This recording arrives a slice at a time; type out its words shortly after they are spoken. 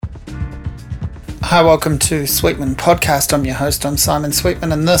Hi, welcome to Sweetman podcast. I'm your host, I'm Simon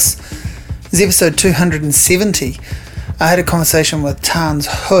Sweetman, and this is episode 270. I had a conversation with Tarns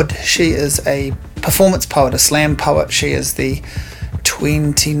Hood. She is a performance poet, a slam poet. She is the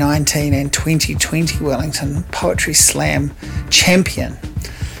 2019 and 2020 Wellington Poetry Slam champion.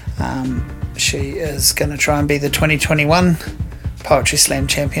 She is going to try and be the 2021 Poetry Slam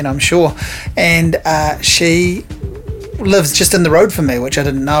champion, I'm sure. And she lives just in the road from me, which I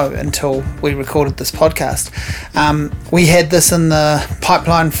didn't know until we recorded this podcast. We had this in the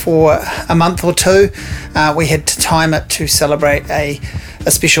pipeline for a month or two. We had to time it to celebrate a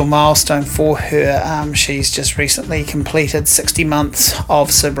special milestone for her. She's just recently completed 60 months of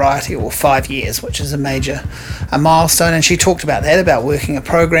sobriety, or 5 years, which is a milestone, and she talked about that, about working a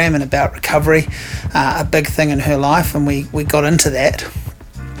program and about recovery, a big thing in her life, and we got into that,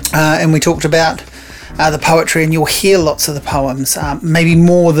 and we talked about the poetry, and you'll hear lots of the poems, maybe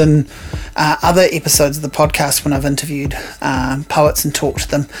more than other episodes of the podcast when I've interviewed poets and talked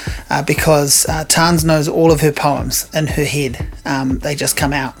to them, because Tarns knows all of her poems in her head. They just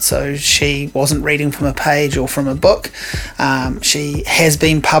come out. So she wasn't reading from a page or from a book. She has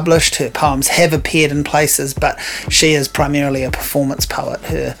been published. Her poems have appeared in places, but she is primarily a performance poet.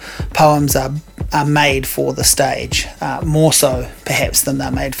 Her poems are made for the stage, more so perhaps than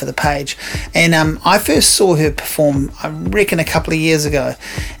they're made for the page. And I first saw her perform, I reckon, a couple of years ago,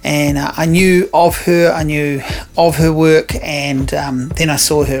 and I knew of her work, and then I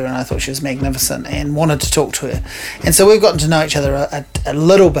saw her and I thought she was magnificent and wanted to talk to her. And so we've gotten to know each other a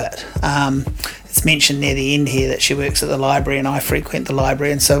little bit. It's mentioned near the end here that she works at the library and I frequent the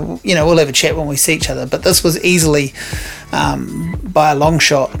library, and so we'll have a chat when we see each other. But this was easily, by a long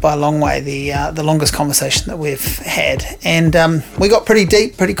shot, by a long way, the longest conversation that we've had, and we got pretty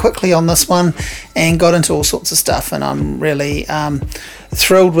deep pretty quickly on this one and got into all sorts of stuff. And I'm really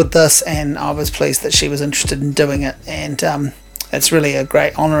thrilled with this, and I was pleased that she was interested in doing it, and it's really a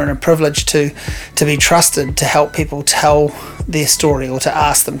great honour and a privilege to be trusted to help people tell their story, or to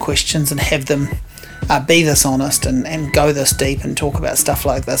ask them questions and have them be this honest and go this deep and talk about stuff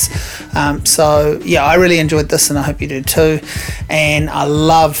like this. So yeah, I really enjoyed this, and I hope you do too. And I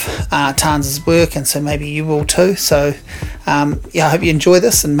love Tarns' work, and so maybe you will too. So yeah, I hope you enjoy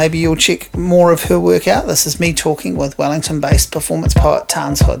this, and maybe you'll check more of her work out. This is me talking with Wellington-based performance poet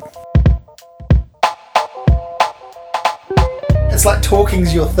Tarns Hood. It's like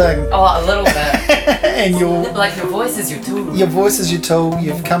talking's your thing. Oh, a little bit. And your voice is your tool. Your voice is your tool.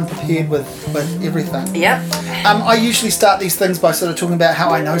 You've come prepared with everything. Yep. I usually start these things by sort of talking about how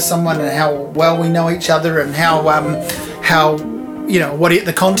I know someone and how well we know each other, and how what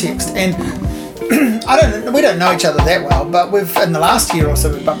the context. And we don't know each other that well, but we've, in the last year or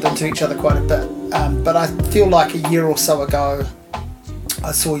so, we've bumped into each other quite a bit. But I feel like a year or so ago,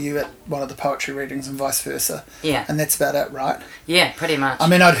 I saw you at one of the poetry readings and vice versa. Yeah. And that's about it, right? Yeah, pretty much. I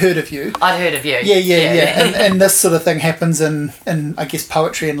mean, I'd heard of you. Yeah. And this sort of thing happens in I guess,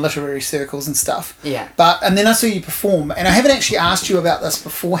 poetry and literary circles and stuff. Yeah. And then I saw you perform, and I haven't actually asked you about this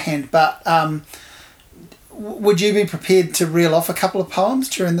beforehand, but would you be prepared to reel off a couple of poems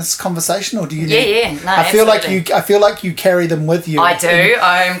during this conversation, or do you? Yeah. No, I feel like you carry them with you. I do.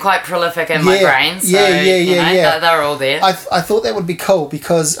 I'm quite prolific in my brain. So, they're all there. I thought that would be cool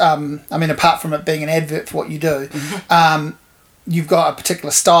because apart from it being an advert for what you do, you've got a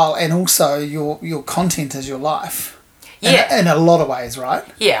particular style, and also your content is your life. Yeah. In a lot of ways, right?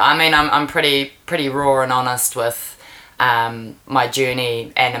 Yeah. I mean, I'm pretty raw and honest with my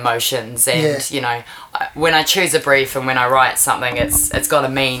journey and emotions, and when I choose a brief and when I write something, it's got to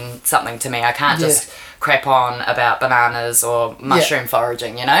mean something to me. I can't just crap on about bananas or mushroom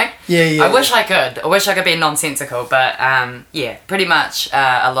foraging, I wish I could be nonsensical, but pretty much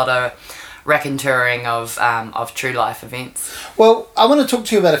a lot of raconteuring of true life events. Well, I want to talk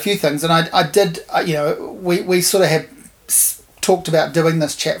to you about a few things, and I did we sort of had talked about doing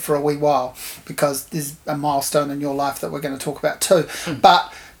this chat for a wee while because there's a milestone in your life that we're going to talk about too.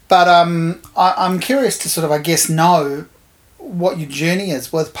 But I'm curious to sort of, I guess, know what your journey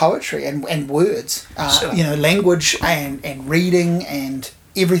is with poetry and words, sure. Language and reading and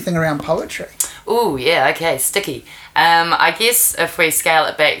everything around poetry. Oh yeah, okay, sticky. I guess if we scale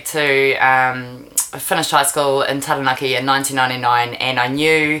it back to I finished high school in Taranaki in 1999, and I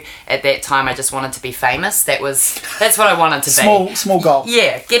knew at that time I just wanted to be famous. That's what I wanted to be. Small goal.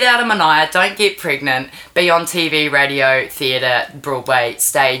 Yeah, get out of Manaia, don't get pregnant, be on TV, radio, theatre, Broadway,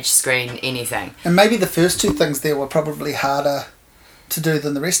 stage, screen, anything. And maybe the first two things there were probably harder to do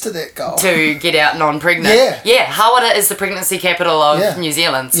than the rest of that goal. To get out non-pregnant. Yeah, Hawera is the pregnancy capital of New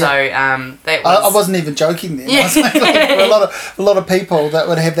Zealand, so that was... I wasn't even joking then. I was like, for a lot of people that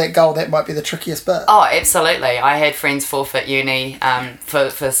would have that goal, that might be the trickiest bit. Oh, absolutely. I had friends forfeit uni for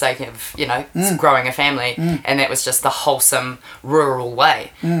the sake of, growing a family, and that was just the wholesome rural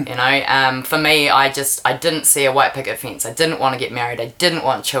way, For me, I didn't see a white picket fence. I didn't want to get married. I didn't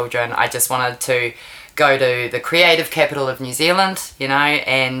want children. I just wanted to go to the creative capital of New Zealand,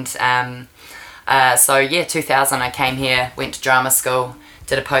 and 2000 I came here, went to drama school,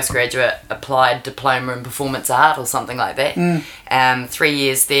 did a postgraduate applied diploma in performance art or something like that. 3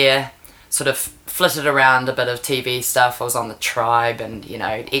 years there, sort of flitted around a bit of TV stuff. I was on the Tribe and,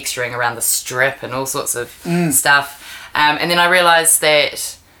 extraing around the Strip and all sorts of stuff. And then I realised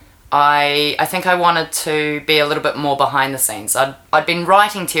that I think I wanted to be a little bit more behind the scenes. I'd been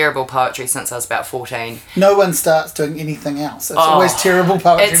writing terrible poetry since I was about 14. No one starts doing anything else. It's always terrible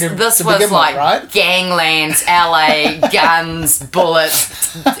poetry this to was begin like with, right? Ganglands, LA, guns,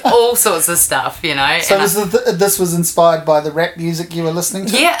 bullets, all sorts of stuff, So this was inspired by the rap music you were listening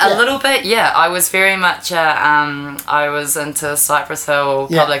to? Yeah, a little bit, yeah. I was very much, I was into Cypress Hill,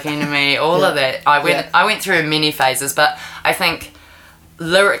 Public Enemy, all of that. I went through many phases, but I think...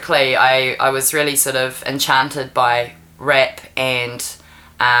 lyrically, I was really sort of enchanted by rap and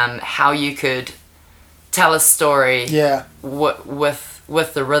how you could tell a story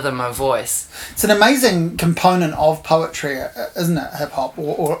with the rhythm of voice. It's an amazing component of poetry, isn't it? Hip hop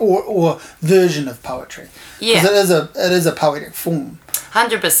or version of poetry. Yeah, because it is a poetic form.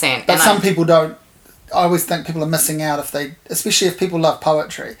 100%. But some people don't. I always think people are missing out especially if people love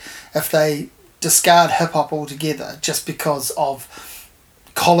poetry, if they discard hip hop altogether just because of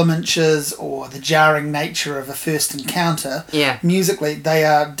column inches or the jarring nature of a first encounter. Musically, they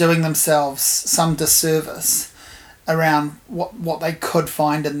are doing themselves some disservice around what they could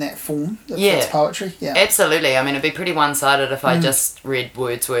find in that form that's poetry. Absolutely. I mean, it'd be pretty one-sided if I just read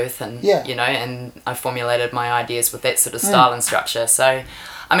Wordsworth and and I formulated my ideas with that sort of style and structure. So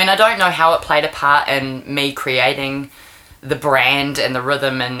I mean, I don't know how it played a part in me creating the brand and the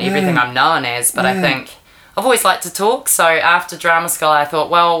rhythm and everything I'm known as, but I think I've always liked to talk. So after drama school, I thought,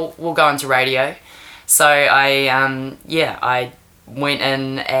 well, we'll go into radio. So I went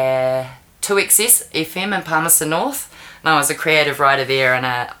in to Access FM in Palmerston North, and I was a creative writer there and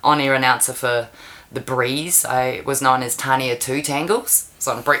an on-air announcer for The Breeze. I was known as Tania Two Tangles. It was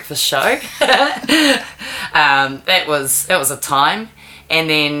on a breakfast show. That was a time. And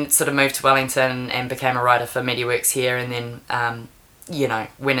then sort of moved to Wellington and became a writer for MediaWorks here, and then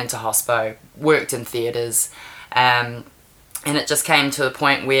went into hospo, worked in theatres, and it just came to a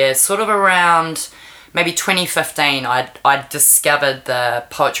point where sort of around maybe 2015 I'd discovered the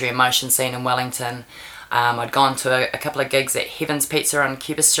poetry and motion scene in Wellington. I'd gone to a couple of gigs at Heaven's Pizza on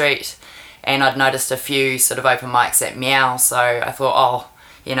Cuba Street, and I'd noticed a few sort of open mics at Meow, so I thought,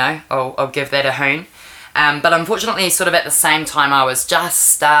 I'll give that a hoon. But unfortunately, sort of at the same time, I was just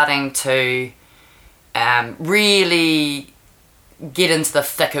starting to really get into the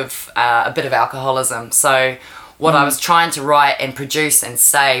thick of a bit of alcoholism. So what I was trying to write and produce and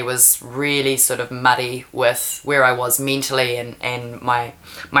say was really sort of muddy with where I was mentally and my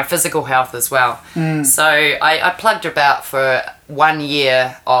physical health as well. So I plugged about for 1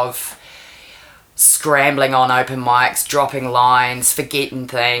 year of scrambling on open mics, dropping lines, forgetting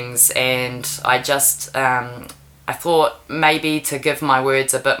things, and I just I thought maybe to give my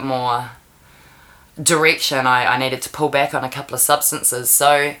words a bit more direction, I needed to pull back on a couple of substances.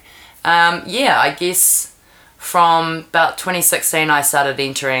 So I guess from about 2016 I started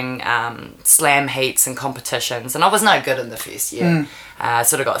entering slam heats and competitions, and I was no good in the first year. I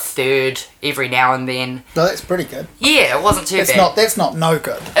sort of got third every now and then. No, that's pretty good. Yeah, it wasn't too bad. That's not no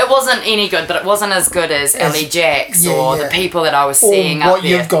good. It wasn't any good, but it wasn't as good as Ellie Jacks or the people that I was seeing up there. What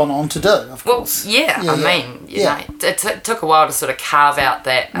you've gone on to do, of course. Well, it took a while to sort of carve out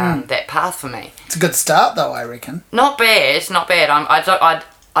that that path for me. It's a good start, though, I reckon. Not bad.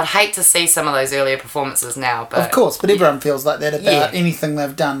 I'd hate to see some of those earlier performances now, but of course, but everyone feels like that about anything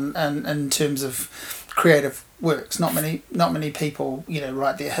they've done in terms of creative works. Not many people,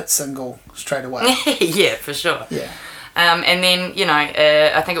 write their hit single straight away. Yeah, for sure. Yeah. And then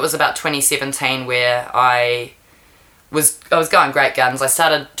I think it was about 2017 where I was going great guns. I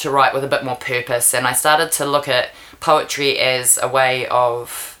started to write with a bit more purpose, and I started to look at poetry as a way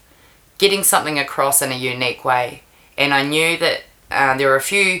of getting something across in a unique way. And I knew that there were a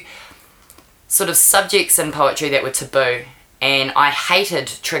few sort of subjects in poetry that were taboo, and I hated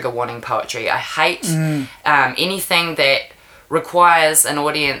trigger warning poetry. I hate anything that requires an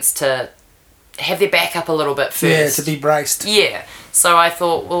audience to have their back up a little bit first. Yeah, to be braced. Yeah. So I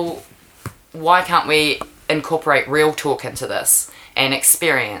thought, well, why can't we incorporate real talk into this and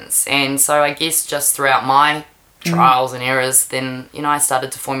experience? And so I guess just throughout my trials and errors, then, I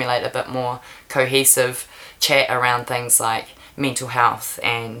started to formulate a bit more cohesive chat around things like mental health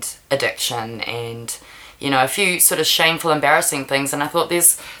and addiction and, a few sort of shameful, embarrassing things. And I thought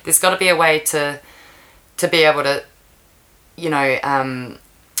there's got to be a way to be able to,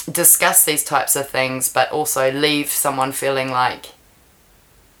 discuss these types of things, but also leave someone feeling like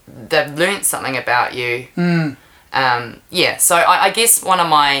they've learnt something about you. So I guess one of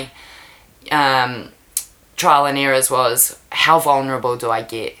my trial and errors was, how vulnerable do I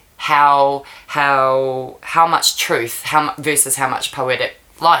get? How much truth versus how much poetic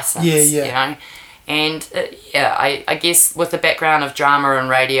license? And I guess with the background of drama and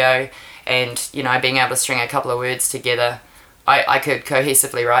radio, and being able to string a couple of words together, I could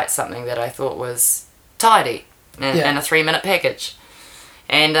cohesively write something that I thought was tidy and a 3-minute package.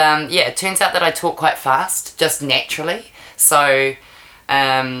 And it turns out that I talk quite fast, just naturally. So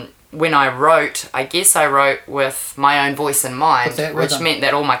when I wrote with my own voice in mind, which meant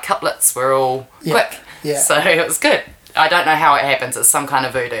that all my couplets were all quick. Yeah. So it was good. I don't know how it happens. It's some kind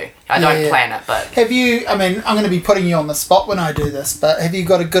of voodoo. I don't plan it, but... Have you... I mean, I'm going to be putting you on the spot when I do this, but have you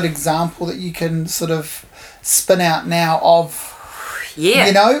got a good example that you can sort of spin out now of...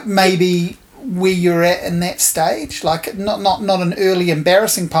 maybe where you're at in that stage? Like, not an early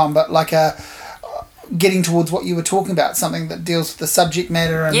embarrassing poem, but like a... getting towards what you were talking about, something that deals with the subject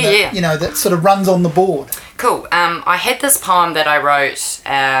matter and that sort of runs on the board. Cool. I had this poem that I wrote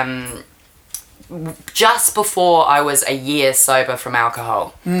just before I was a year sober from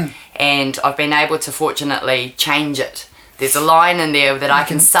alcohol, and I've been able to fortunately change it. There's a line in there that I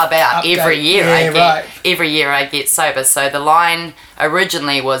can sub out every year. Every year I get sober. So the line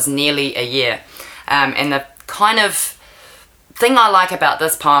originally was nearly a year, and the kind of thing I like about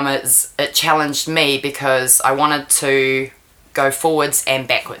this poem is it challenged me because I wanted to go forwards and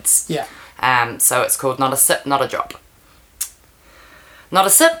backwards. So it's called Not a Sip, Not a Drop. Not a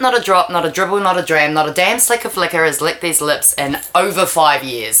sip, not a drop, not a dribble, not a dram, not a damn slick of liquor has licked these lips in over 5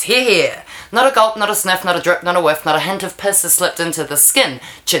 years. Hear, hear. Not a gulp, not a sniff, not a drip, not a whiff, not a hint of piss has slipped into the skin.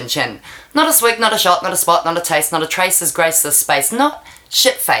 Chin chin. Not a swig, not a shot, not a spot, not a taste, not a trace has graced this space. Not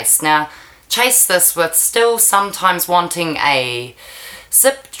shit face. Now, chase this with still sometimes wanting a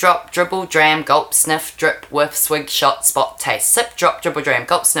sip, drop, dribble, dram, gulp, sniff, drip, whiff, swig, shot, spot, taste. Sip, drop, dribble, dram,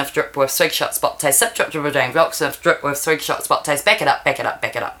 gulp, sniff, drip, whiff, swig, shot, spot, taste. Sip, drop, dribble, dram, gulp, sniff, drip, whiff, swig, shot, spot, taste. Back it up, back it up,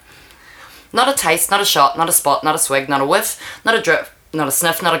 back it up. Not a taste, not a shot, not a spot, not a swig, not a whiff, not a drip, not a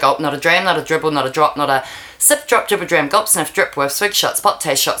sniff, not a gulp, not a dram, not a dribble, not a drop, not a sip, drop, dribble, dram, gulp, sniff, drip, whiff, swig, shot, spot,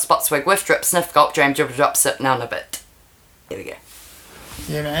 taste, shot, spot, swig, whiff, drip, sniff, gulp, dram, dribble, drop, sip, none of it. There we go.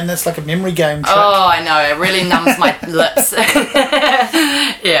 Yeah, man, that's like a memory game trick. Oh, I know, it really numbs my lips.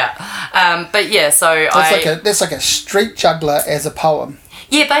 So that's like a street juggler as a poem.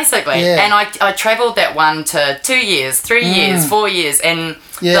 Yeah, basically. Yeah. And I travelled that one to 2 years, 3 years, 4 years, and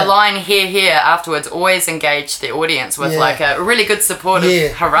the line here afterwards always engaged the audience with like a really good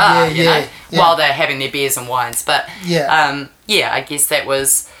supportive hurrah, while they're having their beers and wines. But I guess that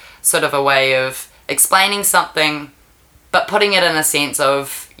was sort of a way of explaining something, but putting it in a sense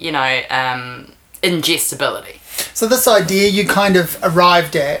of, ingestibility. So this idea you kind of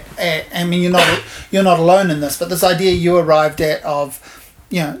arrived at, I mean, you're not alone in this, but this idea you arrived at of,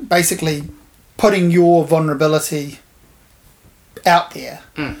 basically putting your vulnerability out there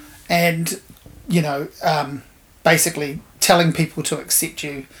and, basically telling people to accept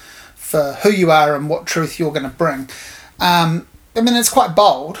you for who you are and what truth you're going to bring. I mean, it's quite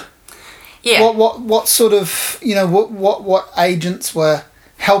bold. Yeah. What sort of, what agents were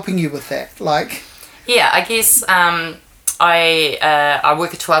helping you with that? Like... Yeah, I guess I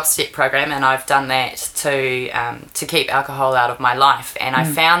work a 12-step program, and I've done that to keep alcohol out of my life. And I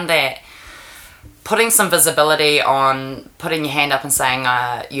found that putting some visibility on putting your hand up and saying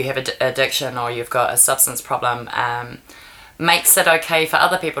you have addiction or you've got a substance problem makes it okay for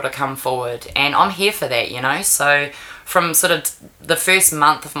other people to come forward. And I'm here for that, So from sort of the first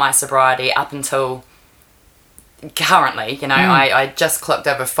month of my sobriety up until... currently, I just clocked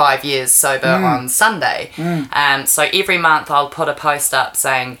over 5 years sober on Sunday. So every month I'll put a post up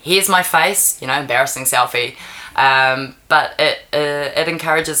saying, here's my face, embarrassing selfie. But it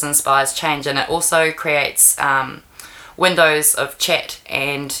encourages and inspires change, and it also creates windows of chat.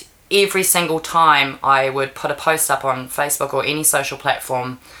 And every single time I would put a post up on Facebook or any social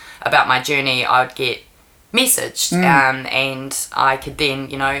platform about my journey, I would get messaged, and I could then,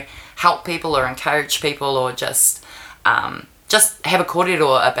 help people or encourage people or just have a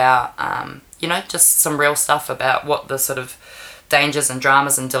corridor about, just some real stuff about what the sort of dangers and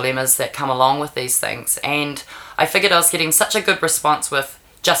dramas and dilemmas that come along with these things. And I figured I was getting such a good response with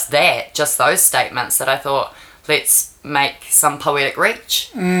just those statements, that I thought, let's make some poetic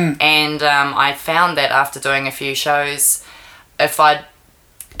reach. And I found that after doing a few shows, if I'd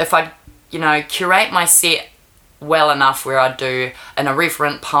curate my set well enough where I'd do an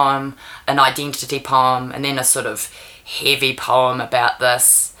irreverent poem, an identity poem, and then a sort of heavy poem about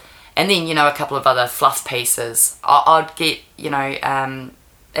this, and then a couple of other fluff pieces, I'd get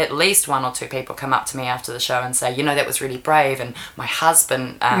at least one or two people come up to me after the show and say, that was really brave, and my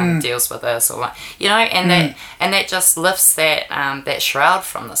husband deals with this, or and that just lifts that shroud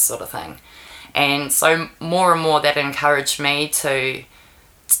from this sort of thing. And so more and more that encouraged me to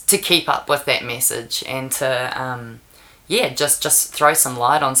keep up with that message, and to just throw some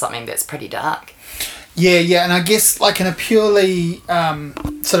light on something that's pretty dark. And I guess like in a purely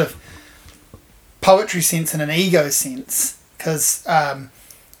sort of poetry sense and an ego sense, because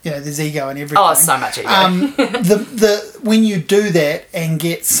there's ego in everything. Oh, so much ego. When you do that and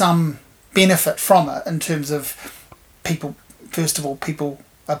get some benefit from it, in terms of people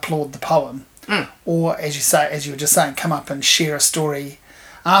applaud the poem, or as you were just saying, come up and share a story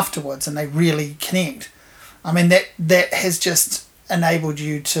afterwards, and they really connect. I mean, that has just enabled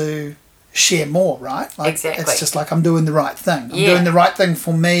you to share more, right? Like, exactly. It's just like, I'm doing the right thing. I'm doing the right thing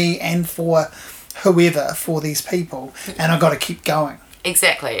for me and for whoever, for these people, and I've got to keep going.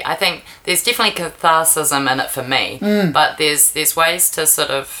 Exactly. I think there's definitely catharsis in it for me, but there's ways to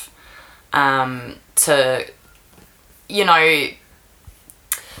sort of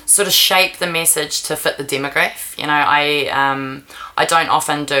sort of shape the message to fit the demographic. I don't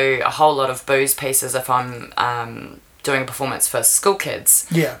often do a whole lot of booze pieces if I'm doing a performance for school kids.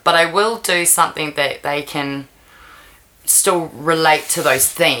 Yeah. But I will do something that they can still relate to those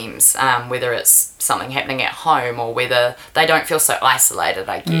themes, whether it's something happening at home or whether they don't feel so isolated,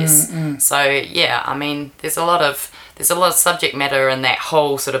 I guess. So I mean, there's a lot of subject matter in that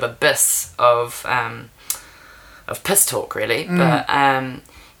whole sort of abyss of piss talk, really. But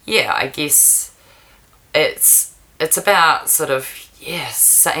I guess it's about sort of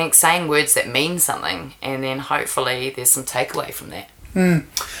saying words that mean something, and then hopefully there's some takeaway from that.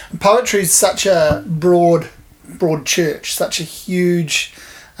 Poetry is such a broad church, such a huge,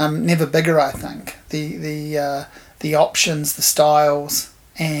 never bigger, I think. The options, the styles,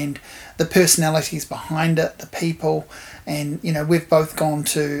 and the personalities behind it, the people. And we've both gone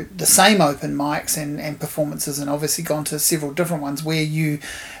to the same open mics and performances, and obviously gone to several different ones where you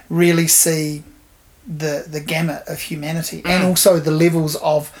really see the gamut of humanity, and also the levels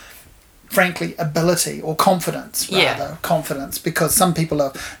of, frankly, ability or confidence, confidence, because some people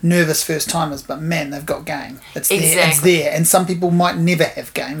are nervous first timers, but man, they've got game. It's there, and some people might never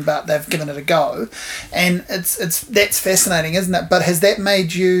have game, but they've given it a go, and that's fascinating, isn't it? But has that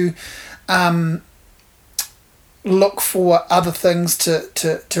made you look for other things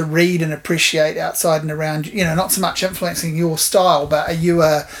to read and appreciate outside and around, not so much influencing your style, but are you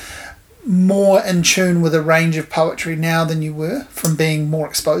more in tune with a range of poetry now than you were from being more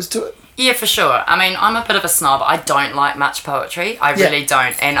exposed to it? Yeah, for sure. I mean, I'm a bit of a snob. I don't like much poetry. I really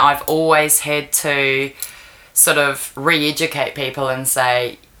don't. And I've always had to sort of re-educate people and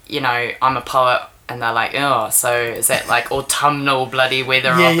say, I'm a poet. And they're like, oh, so is that like autumnal bloody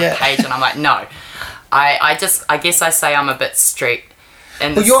weather off the page? And I'm like, no. I guess I say I'm a bit strict.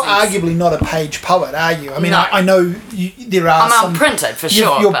 Well, you're arguably not a page poet, are you? I mean, no. I know there are I'm printed, for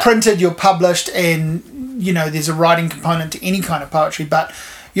sure. You're printed, you're published, and, there's a writing component to any kind of poetry, but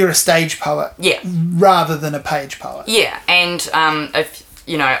you're a stage poet rather than a page poet. Yeah, and if,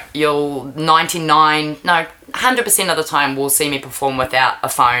 you'll 100% of the time will see me perform without a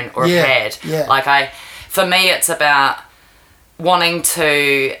phone or a pad. Yeah. For me, it's about wanting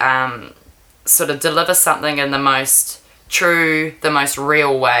to sort of deliver something in the most true, the most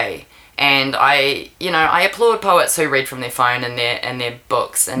real way. And I applaud poets who read from their phone and their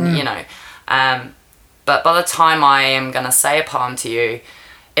books, and but by the time I am going to say a poem to you,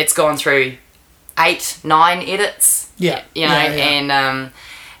 it's gone through 8-9 edits.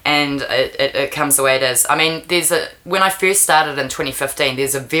 And it comes the way it is. I mean, when I first started in 2015,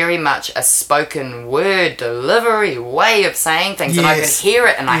 there's a very much a spoken word delivery way of saying things, and I could hear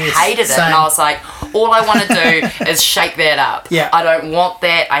it, and I hated it, and I was like, all I want to do is shake that up. I don't want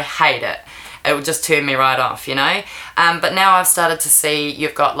that. I hate it. It would just turn me right off, But now I've started to see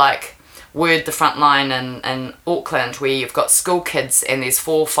you've got like Word the front line in Auckland, where you've got school kids and there's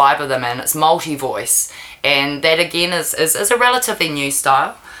 4 or 5 of them, and it's multi-voice, and that again is a relatively new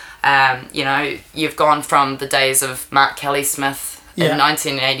style. You've gone from the days of Mark Kelly Smith, in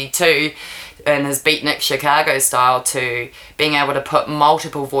 1982 in his Beatnik Chicago style, to being able to put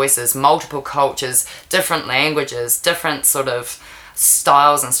multiple voices, multiple cultures, different languages, different sort of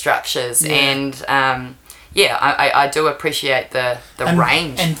styles and structures, and I do appreciate the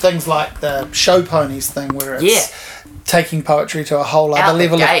range. And things like the show ponies thing, where it's taking poetry to a whole other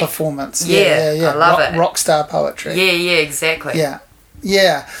level of performance. I love it. Rock star poetry. Yeah, exactly.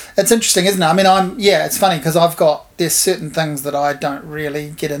 Yeah, it's interesting, isn't it? I mean, it's funny because there's certain things that I don't really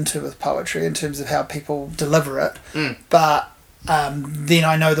get into with poetry in terms of how people deliver it, but then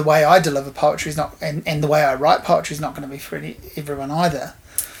I know the way I deliver poetry is not, and the way I write poetry is not going to be for everyone either.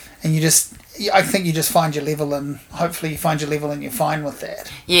 And I think you just find your level, and hopefully you find your level and you're fine with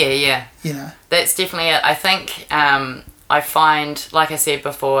that. Yeah. You know, that's definitely it. I think I find, like I said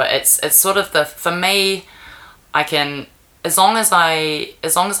before, it's sort of for me, I can. As long as I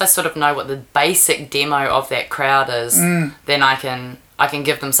sort of know what the basic demo of that crowd is, then I can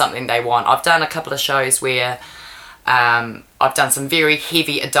give them something they want. I've done a couple of shows where I've done some very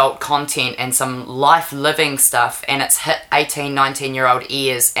heavy adult content and some life living stuff, and it's hit 18, 19-year-old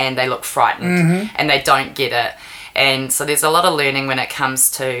ears, and they look frightened and they don't get it. And so there's a lot of learning when it comes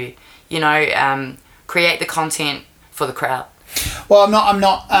to, create the content for the crowd. Well,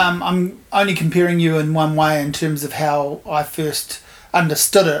 I'm only comparing you in one way in terms of how I first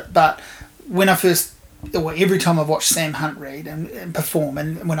understood it, but every time I've watched Sam Hunt read and perform,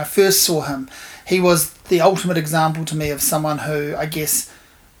 and when I first saw him, he was the ultimate example to me of someone who, I guess,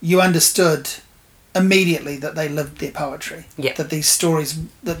 you understood immediately that they lived their poetry, that these stories,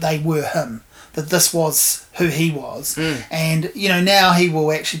 that they were him, that this was who he was. And now he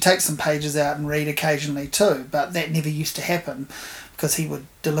will actually take some pages out and read occasionally too, but that never used to happen because he would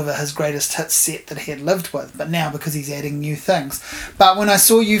deliver his greatest hits set that he had lived with, but now because he's adding new things. But when I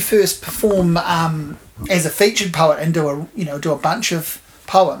saw you first perform as a featured poet and do a bunch of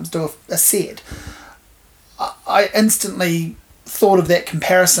poems, do a set, I instantly thought of that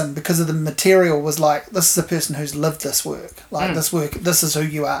comparison because of the material was like, this is a person who's lived this work, this is who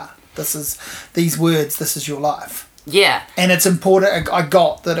you are. This is these words, this is your life. Yeah. And it's important, I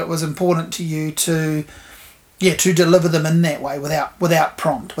got that it was important to you to deliver them in that way without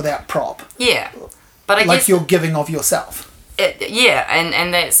prompt, without prop. Yeah. But I guess you're giving of yourself.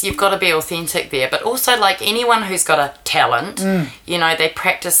 And that's, you've got to be authentic there, but also like anyone who's got a talent, they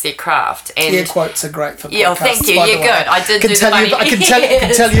practice their craft. And air quotes are great for podcasts. Yeah, thank you. You're good. I did do the funny. I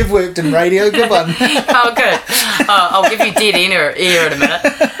can tell you've worked in radio. Good one. Oh, good. I'll give you dead ear in a minute.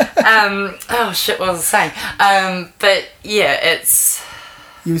 Oh shit, what was I saying? But yeah, it's.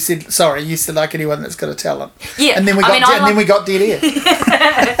 You said like anyone that's got a talent. Yeah. And then we got dead air.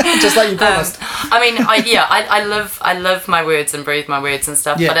 Just like you promised. I live my words and breathe my words and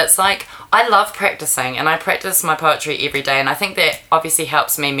stuff, but it's like I love practicing, and I practice my poetry every day, and I think that obviously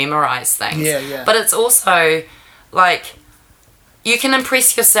helps me memorize things. Yeah. But it's also like you can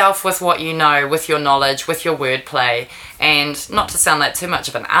impress yourself with what you know, with your knowledge, with your wordplay, and not to sound like too much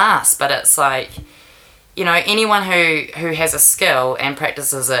of an ass, but it's like, anyone who has a skill and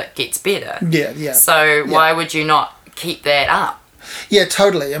practices it gets better. Yeah. So why would you not keep that up? Yeah,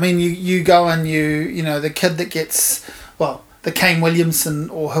 totally. I mean, you go and the kid that gets, the Kane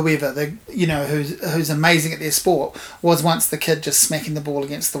Williamson or whoever, who's amazing at their sport, was once the kid just smacking the ball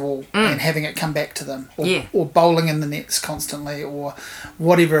against the wall and having it come back to them, or bowling in the nets constantly, or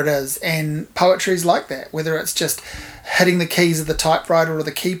whatever it is. And poetry's like that, whether it's just hitting the keys of the typewriter or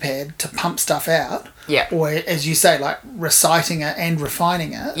the keypad to pump stuff out, or as you say, like reciting it and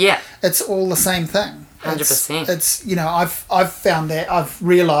refining it. It's all the same thing. 100%. It's I've found that, I've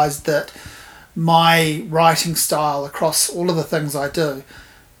realised that my writing style across all of the things I do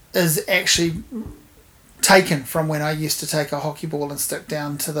is actually taken from when I used to take a hockey ball and stick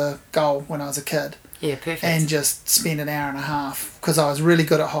down to the goal when I was a kid. Yeah, perfect. And just spend an hour and a half, because I was really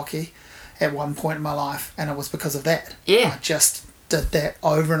good at hockey at one point in my life, and it was because of that. Yeah. I just did that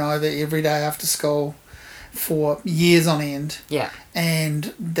over and over every day after school for years on end. Yeah.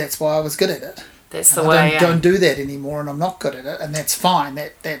 And that's why I was good at it. That's the way. I don't do that anymore, and I'm not good at it, and that's fine.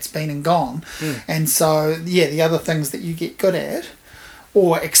 That's been and gone. And so the other things that you get good at,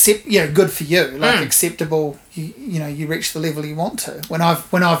 or good for you, like acceptable. You reach the level you want to. When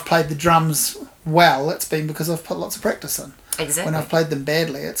I've played the drums well, it's been because I've put lots of practice in. Exactly. When I've played them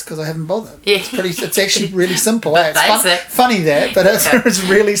badly, it's because I haven't bothered. Yeah. It's actually really simple. It's funny that, but it's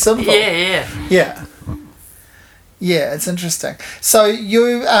really simple. Yeah. It's interesting. So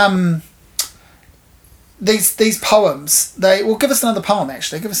you These poems, give us another poem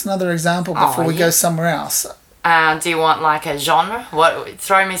actually. Give us another example before we go somewhere else. Do you want like a genre? What?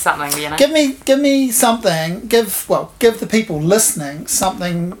 Throw me something, you know. Give me something. Give the people listening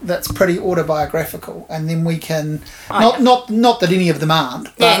something that's pretty autobiographical, and then we can not that any of them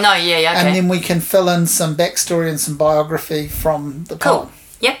aren't. But, okay. And then we can fill in some backstory and some biography from the poem. Cool.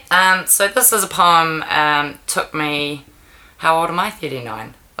 Yep. So this is a poem. Took me. How old am I?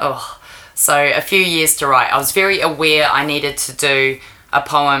 39. Oh, so a few years to write. I was very aware I needed to do a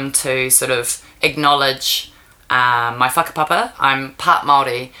poem to sort of acknowledge my whakapapa. I'm part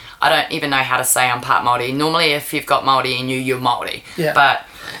Māori. I don't even know how to say I'm part Māori. Normally if you've got Māori in you, you're Māori. Yeah. But,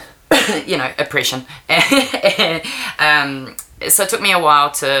 oppression. So it took me a while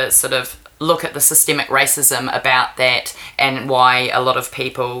to sort of look at the systemic racism about that and why a lot of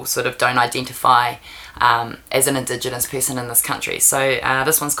people sort of don't identify as an Indigenous person in this country. So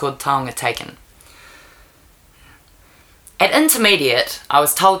this one's called Taonga Taken. At intermediate, I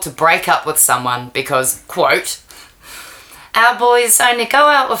was told to break up with someone because, quote, our boys only go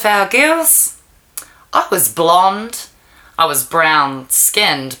out with our girls. I was blonde. I was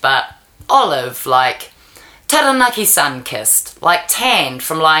brown-skinned, but olive, like Taranaki sun-kissed, like tanned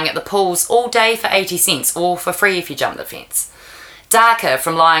from lying at the pools all day for 80 cents, or for free if you jump the fence. Darker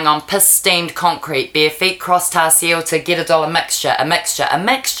from lying on piss-steamed concrete, bare feet crossed our seal to get $1 mixture,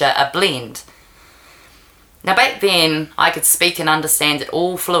 a blend. Now back then, I could speak and understand it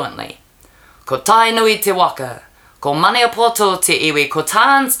all fluently. Ko tai nui te waka, ko mani poto te iwi, ko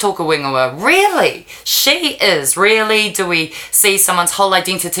Tarns toka wingawa. Really? She is. Really? Do we see someone's whole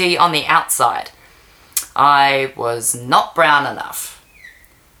identity on the outside? I was not brown enough.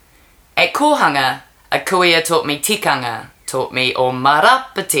 At Kohanga, a kuia taught me tikanga, taught me o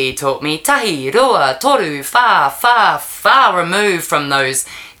marapati, taught me tahi, rua, toru, far removed from those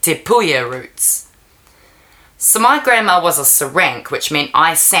te puia roots. So my grandma was a sarank, which meant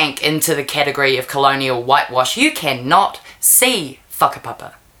I sank into the category of colonial whitewash. You cannot see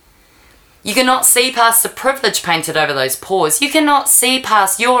whakapapa. You cannot see past the privilege painted over those pores. You cannot see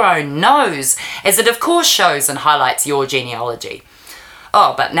past your own nose, as it of course shows and highlights your genealogy.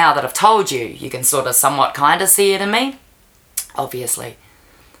 Oh, but now that I've told you, you can sort of somewhat kind of see it in me. Obviously.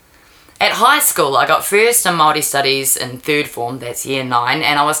 At high school, I got first in Māori studies in third form, that's year 9,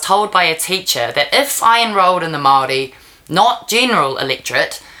 and I was told by a teacher that if I enrolled in the Māori, not general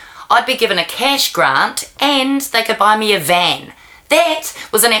electorate, I'd be given a cash grant and they could buy me a van. That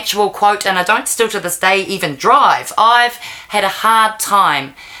was an actual quote, and I don't still to this day even drive. I've had a hard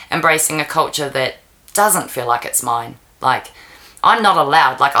time embracing a culture that doesn't feel like it's mine. Like, I'm not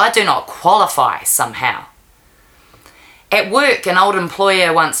allowed, like I do not qualify somehow. At work, an old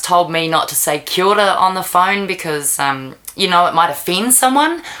employer once told me not to say kia ora on the phone because, it might offend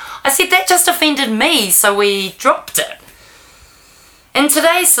someone. I said that just offended me, so we dropped it. In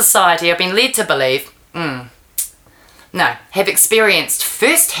today's society, I've been led to believe, have experienced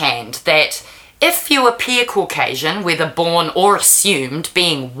firsthand that if you appear Caucasian, whether born or assumed,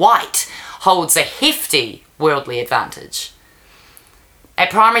 being white holds a hefty worldly advantage. At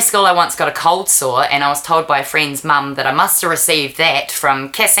primary school, I once got a cold sore, and I was told by a friend's mum that I must have received that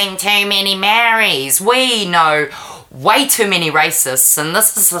from kissing too many Marys. We know way too many racists, and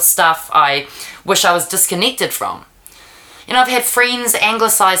this is the stuff I wish I was disconnected from. I've had friends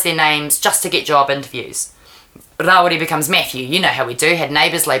anglicise their names just to get job interviews. Rawiri becomes Matthew, you know how we do. Had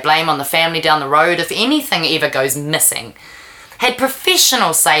neighbours lay blame on the family down the road if anything ever goes missing. Had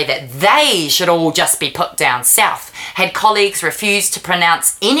professionals say that they should all just be put down south. Had colleagues refuse to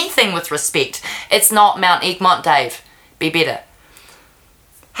pronounce anything with respect. It's not Mount Egmont, Dave. Be better.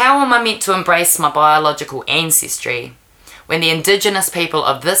 How am I meant to embrace my biological ancestry when the Indigenous people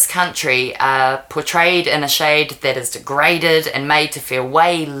of this country are portrayed in a shade that is degraded and made to feel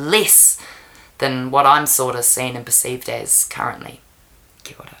way less than what I'm sort of seen and perceived as currently?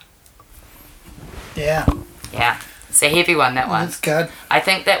 Kia ora. Yeah. It's a heavy one, that one. That's good. I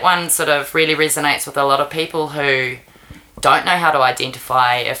think that one sort of really resonates with a lot of people who don't know how to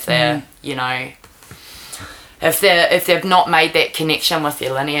identify if they're, if they've not made that connection with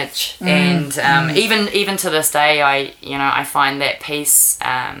their lineage. And even to this day, I find that piece,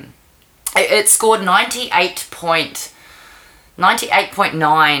 it scored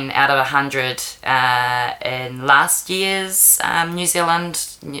 98.9 out of 100 in last year's New Zealand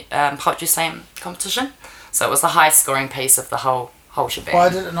Poetry Slam competition. So it was the highest scoring piece of the whole shebang. Why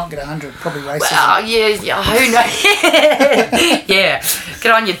did it not get 100? Probably racism. Well, yeah, who knows? Yeah,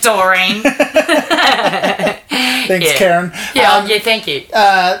 get on your Doreen. Thanks, Karen. Yeah, thank you.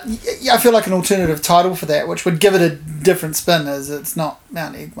 I feel like an alternative title for that, which would give it a different spin, is it's not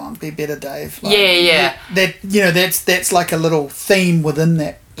Mount Egmont, be better, Dave. Like, yeah. That's like a little theme within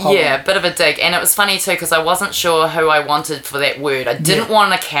that poem. Yeah, a bit of a dig. And it was funny too because I wasn't sure who I wanted for that word. I didn't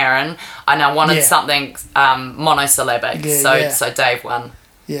want a Karen and I wanted something monosyllabic. So Dave won.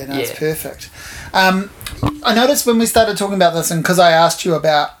 Yeah, no, it's perfect. I noticed when we started talking about this, and because I asked you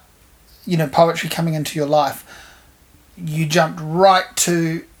about, poetry coming into your life, you jumped right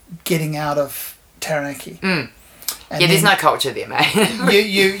to getting out of Taranaki. Yeah, there's no culture there, mate.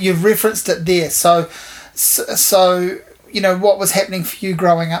 You've referenced it there. So, what was happening for you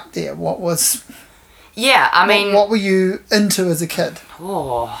growing up there? What was... Yeah, I mean... What were you into as a kid?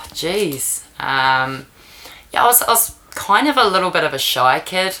 Oh, jeez. I was kind of a little bit of a shy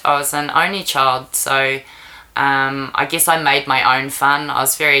kid. I was an only child, so I guess I made my own fun. I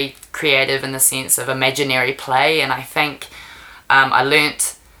was very creative in the sense of imaginary play, and I think I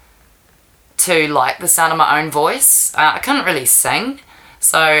learnt to like the sound of my own voice. I couldn't really sing,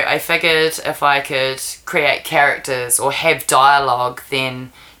 so I figured if I could create characters or have dialogue,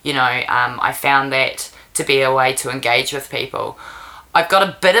 then I found that to be a way to engage with people. I've got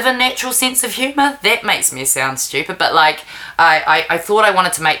a bit of a natural sense of humour. That makes me sound stupid, but I thought I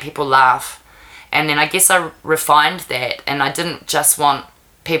wanted to make people laugh, and then I guess I refined that, and I didn't just want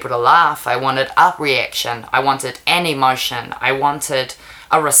people to laugh. I wanted a reaction. I wanted an emotion. I wanted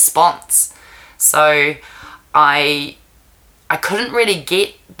a response. So I couldn't really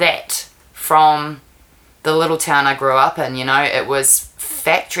get that from the little town I grew up in. It was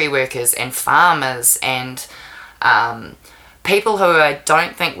factory workers and farmers and people who I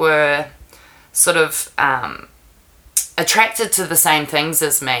don't think were sort of attracted to the same things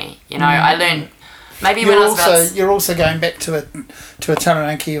as me. I learned maybe when I was you're also going back to a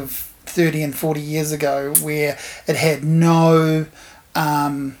Taranaki of 30 and 40 years ago where it had no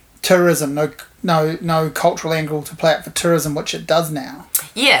tourism, no cultural angle to play up for tourism, which it does now.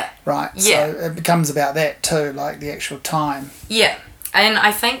 Yeah. Right. Yeah. So it becomes about that too, like the actual time. Yeah. And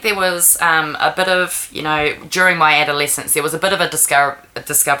I think there was a bit of, during my adolescence, there was a bit of a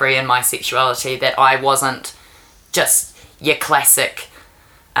discovery in my sexuality that I wasn't just your classic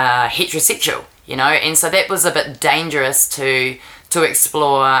heterosexual, and so that was a bit dangerous to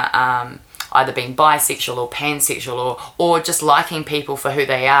explore either being bisexual or pansexual or just liking people for who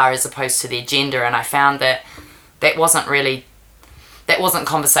they are as opposed to their gender. And I found that wasn't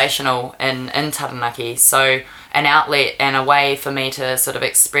conversational in Taranaki. So an outlet and a way for me to sort of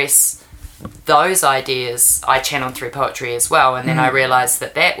express those ideas I channeled through poetry as well. And then I realised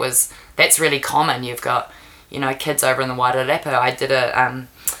that's really common. You've got, kids over in the Wairarapa. I did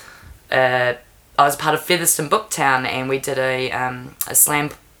I was part of Featherston Booktown, and we did a slam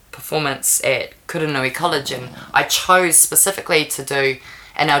performance at Kuranui College, and I chose specifically to do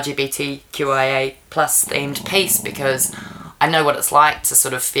an LGBTQIA plus themed piece because I know what it's like to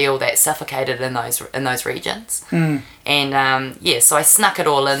sort of feel that suffocated in those regions. And so I snuck it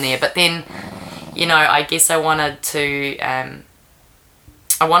all in there, but then I guess I wanted to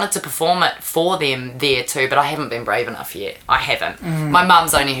perform it for them there too, but I haven't been brave enough yet. I haven't. My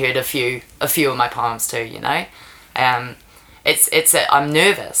mum's only heard a few of my poems too. I'm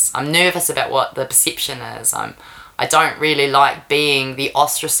nervous. I'm nervous about what the perception is. I don't really like being the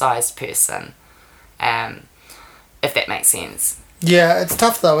ostracised person, if that makes sense. Yeah, it's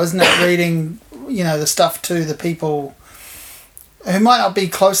tough though, isn't it? Reading, the stuff to the people who might not be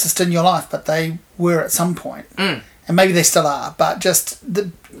closest in your life, but they were at some point. And maybe they still are, but just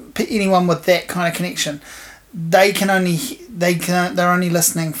anyone with that kind of connection, they're only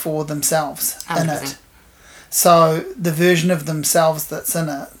listening for themselves 100%. In it. So the version of themselves that's in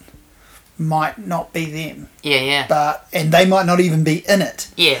it might not be them. Yeah. And they might not even be in it.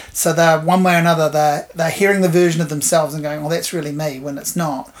 Yeah. So they're one way or another they're hearing the version of themselves and going, well, that's really me, when it's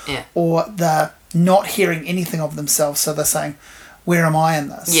not. Yeah. Or they're not hearing anything of themselves, so they're saying, where am I in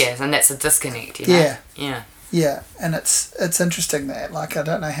this? Yeah, and that's a disconnect. Yeah. Yeah. Yeah, and it's interesting that, I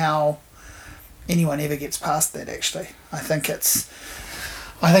don't know how anyone ever gets past that, actually. I think it's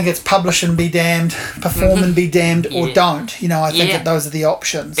publish and be damned, perform and be damned, or don't. I think that those are the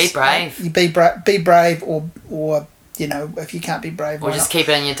options. Be brave. Be brave, or if you can't be brave, or just keep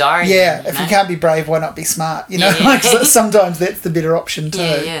it in your diary. Yeah, if you can't be brave, why not be smart? Sometimes that's the better option too.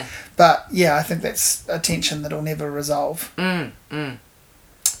 Yeah. But I think that's a tension that'll never resolve. Yeah.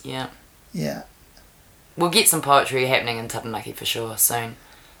 Yeah. We'll get some poetry happening in Taranaki for sure soon,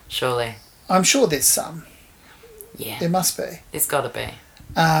 surely. I'm sure there's some. Yeah. There must be. There's got to be.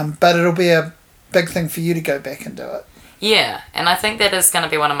 But it'll be a big thing for you to go back and do it. Yeah, and I think that is going to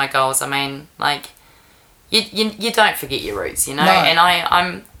be one of my goals. I mean, you don't forget your roots, No.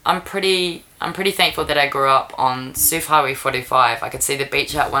 And I'm pretty thankful that I grew up on Surf Highway 45. I could see the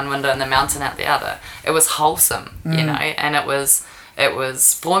beach out one window and the mountain out the other. It was wholesome, and it it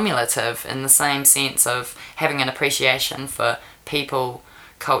was formulative in the same sense of having an appreciation for people,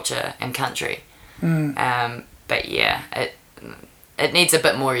 culture and country. But yeah, it needs a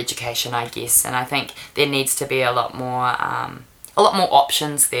bit more education, I guess, and I think there needs to be a lot more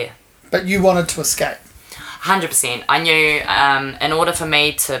options there. But you wanted to escape. 100%. I knew in order for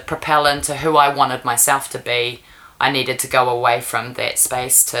me to propel into who I wanted myself to be, I needed to go away from that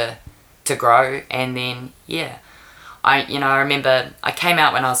space to grow. And then I remember I came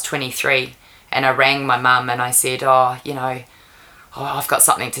out when I was 23, and I rang my mum and I said, I've got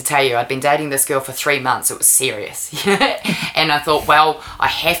something to tell you. I'd been dating this girl for 3 months. It was serious. And I thought, well, I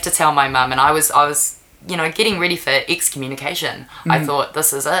have to tell my mum. And I was getting ready for excommunication. I thought,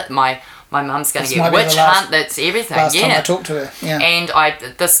 this is it. My mum's going to get witch hunt. That's everything. Last time I talked to her. Yeah. And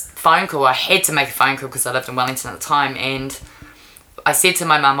this phone call, I had to make a phone call because I lived in Wellington at the time. And I said to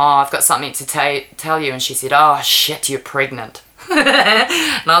my mum, I've got something to tell you. And she said, oh, shit, you're pregnant. And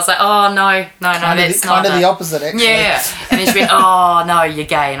I was like, oh, no, that's not the opposite, actually. Yeah. And then she went, oh, no, you're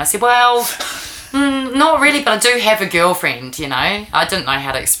gay. And I said, well, not really, but I do have a girlfriend, I didn't know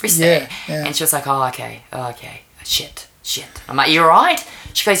how to express that. Yeah. And she was like, oh, okay, shit. I'm like, you all right?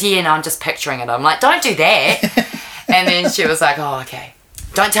 She goes, yeah, no, I'm just picturing it. I'm like, don't do that. And then she was like, oh, okay.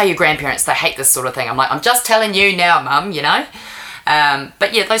 Don't tell your grandparents, they hate this sort of thing. I'm like, I'm just telling you now, Mum,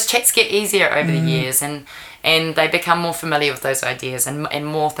 But yeah, those chats get easier over the years, and they become more familiar with those ideas, and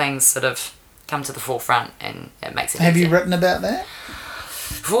more things sort of come to the forefront, and it makes it Have easier. you written about that?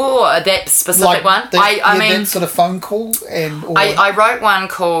 For that specific one? I mean, that sort of phone call? I wrote one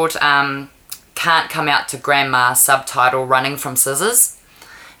called Can't Come Out to Grandma, subtitle Running from Scissors.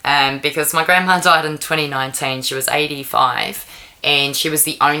 Because my grandma died in 2019. She was 85, and she was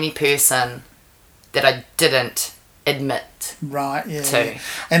the only person that I didn't admit to. Yeah.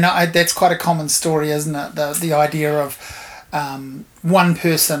 And that's quite a common story, isn't it? The idea of one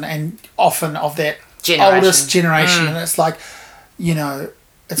person, and often of that oldest generation, and it's like,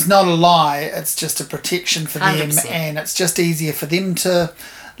 it's not a lie, it's just a protection for 100%. them, and it's just easier for them to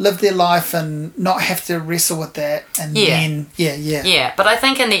live their life and not have to wrestle with that. And then but I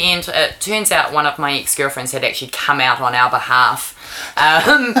think in the end it turns out one of my ex-girlfriends had actually come out on our behalf,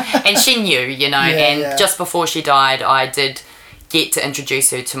 and she knew, and just before she died I did get to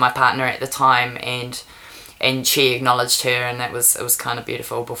introduce her to my partner at the time, and she acknowledged her, and it was kind of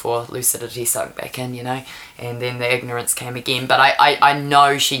beautiful before lucidity sunk back in, and then the ignorance came again. But I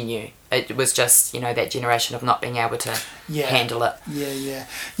know she knew. It was just, that generation of not being able to handle it.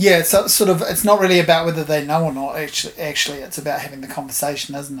 Yeah, so sort of, it's not really about whether they know or not, actually it's about having the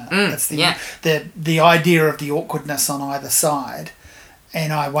conversation, isn't it? It's the idea of the awkwardness on either side,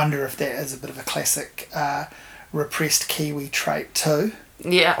 and I wonder if that is a bit of a classic repressed Kiwi trait too.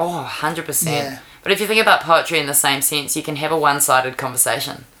 Yeah, 100%. Yeah. But if you think about poetry in the same sense, you can have a one-sided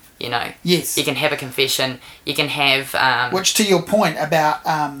conversation, Yes. You can have a confession, you can have... Which, to your point about,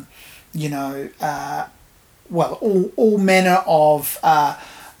 all manner of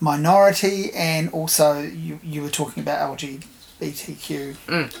minority, and also you were talking about LGBTQ,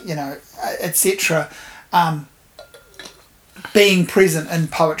 etc., being present in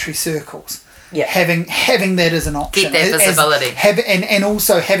poetry circles. Yeah. Having that as an option. Get that visibility. And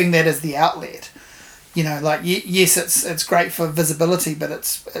also having that as the outlet. Yes, it's great for visibility, but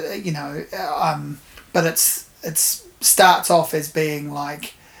it's but it starts off as being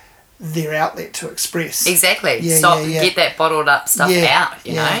like their outlet to express. Exactly. Get that bottled up stuff out.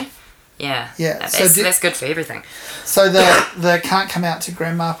 You know. Yeah. That's good for everything. So the Can't Come Out to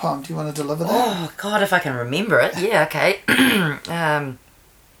Grandma poem. Do you want to deliver that? Oh God, if I can remember it. Yeah. Okay. Hang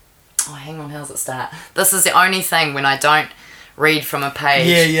on. How's it start? This is the only thing when I don't read from a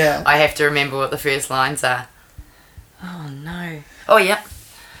page. I have to remember what the first lines are. Oh no. Oh yeah.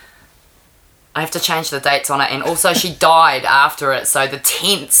 I have to change the dates on it, and also she died after it, so the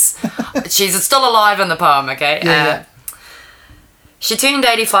tense. She's still alive in the poem, okay? She turned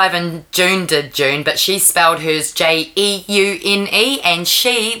 85 in June, but she spelled hers Jeune, and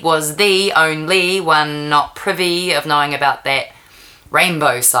she was the only one not privy of knowing about that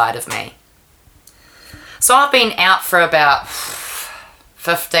rainbow side of me. So I've been out for about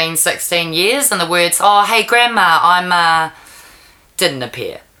 15, 16 years, and the words, oh, hey, Grandma, I'm, didn't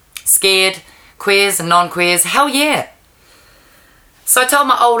appear. Scared, queers and non-queers, hell yeah. So I told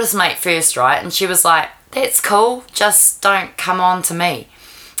my oldest mate first, right, and she was like, that's cool, just don't come on to me.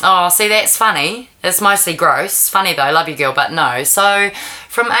 Oh, see, that's funny. It's mostly gross. Funny though, love you girl, but no. So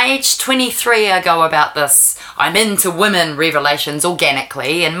from age 23 I go about this, I'm into women revelations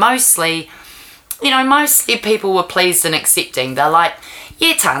organically, and mostly people were pleased and accepting. They're like,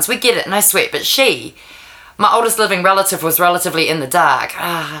 yeah, Tarns, we get it, no sweat, but My oldest living relative was relatively in the dark.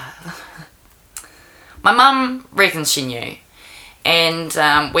 My mum reckons she knew. And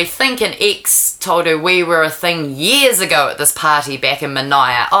we think an ex told her we were a thing years ago at this party back in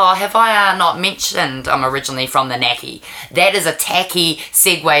Mania. Oh, have I not mentioned I'm originally from the Naki? That is a tacky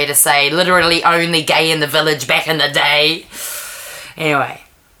segue to say literally only gay in the village back in the day. Anyway.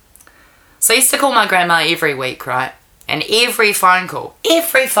 So I used to call my grandma every week, right? And every phone call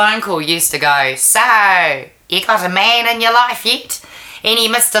used to go, so, you got a man in your life yet? Any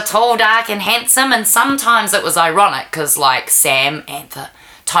Mr. Tall, Dark and Handsome? And sometimes it was ironic because like Sam, Anther,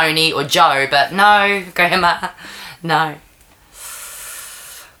 Tony or Joe, but no, Grandma, no.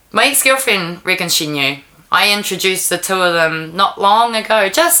 My ex-girlfriend reckons she knew. I introduced the two of them not long ago.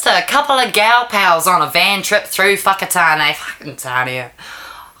 Just a couple of gal pals on a van trip through Whakatane. Fucking Tania.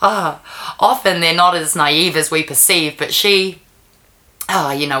 Often they're not as naive as we perceive, but she...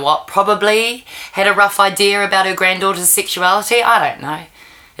 you know what, probably had a rough idea about her granddaughter's sexuality. I don't know.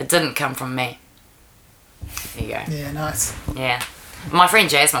 It didn't come from me. There you go. Yeah, nice. Yeah. My friend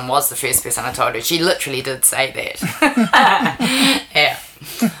Jasmine was the first person I told her. She literally did say that. Yeah.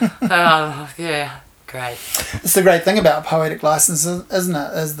 Yeah. Great. It's the great thing about poetic license, isn't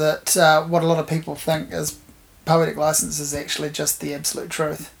it? Is that what a lot of people think is poetic license is actually just the absolute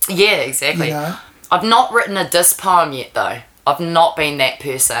truth. Yeah, exactly. You know? I've not written a diss poem yet, though. I've not been that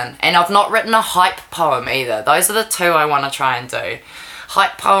person. And I've not written a hype poem either. Those are the two I want to try and do.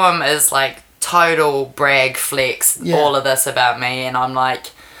 Hype poem is like total brag flex, all of this about me. And I'm like,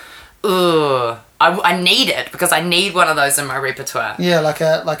 ugh. I need it because I need one of those in my repertoire. Yeah, like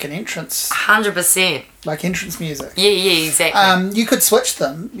an entrance. 100%. Like entrance music. Yeah, exactly. You could switch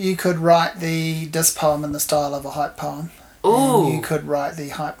them. You could write the diss poem in the style of a hype poem. Ooh. And you could write the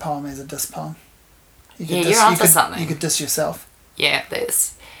hype poem as a diss poem. You're onto something. You could diss yourself. Yeah,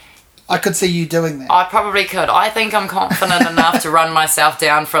 there's... I could see you doing that. I probably could. I think I'm confident enough to run myself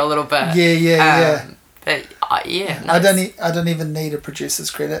down for a little bit. Yeah. But yeah, no, I don't even need a producer's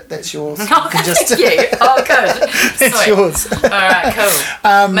credit. That's yours. Oh, thank you. Oh, good. That's Sweet. yours. All right,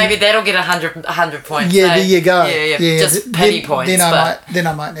 cool. Maybe that'll get 100 points. Yeah, there you go. Yeah. Just pity points. Then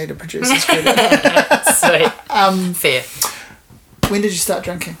I might need a producer's credit. Sweet. Fair. When did you start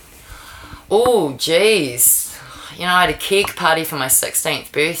drinking? Oh, jeez. You know, I had a keg party for my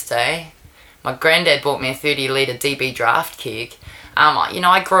 16th birthday. My granddad bought me a 30-litre DB draft keg. You know,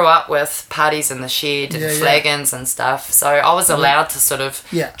 I grew up with parties in the shed and flagons and stuff, so I was allowed to sort of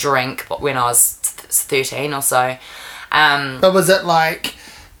drink when I was 13 or so. But was it like,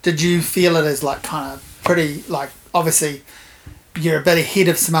 did you feel it as like kind of pretty, like, obviously you're a bit ahead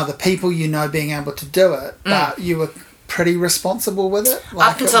of some other people, you know, being able to do it, but you were pretty responsible with it?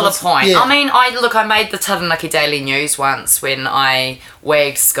 Like up until a point. Yeah. I mean, I made the Taranaki Daily News once when I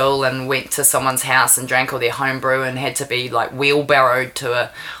wagged school and went to someone's house and drank all their homebrew and had to be like wheelbarrowed to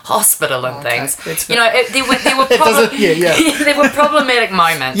a hospital and things. You know, there were problematic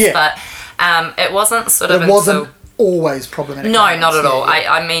moments, but it wasn't sort of... It wasn't always problematic. No, not at all.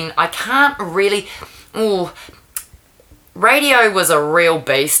 I mean, I can't really... Radio was a real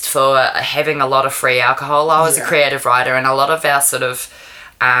beast for having a lot of free alcohol. I was a creative writer, and a lot of our sort of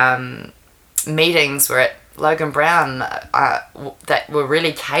meetings were at Logan Brown that were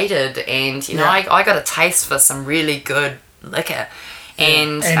really catered, and you know, I got a taste for some really good liquor,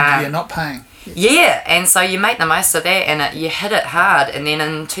 and you're not paying. Yeah, and so you make the most of that, and you hit it hard. And then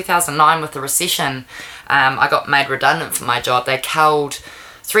in 2009, with the recession, I got made redundant from my job. They culled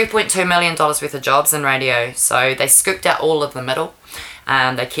 $3.2 million worth of jobs in radio, so they scooped out all of the middle.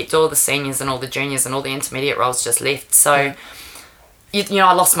 They kept all the seniors and all the juniors, and all the intermediate roles just left. So, you know,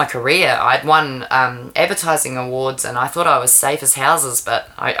 I lost my career. I'd won advertising awards, and I thought I was safe as houses, but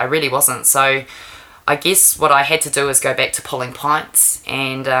I really wasn't. So I guess what I had to do was go back to pulling pints,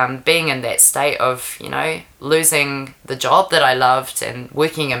 and being in that state of, you know, losing the job that I loved and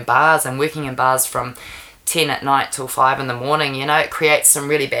working in bars from 10 at night till 5 in the morning, you know, it creates some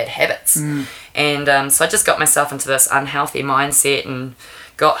really bad habits. And so I just got myself into this unhealthy mindset and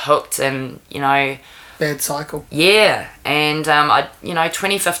got hooked, and, you know... Bad cycle. Yeah. And,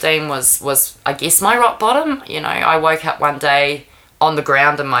 2015 was, I guess, my rock bottom. You know, I woke up one day on the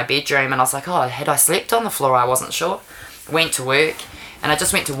ground in my bedroom, and I was like, oh, had I slept on the floor? I wasn't sure. Went to work, and I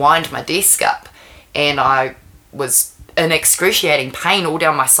just went to wind my desk up, and I was in excruciating pain all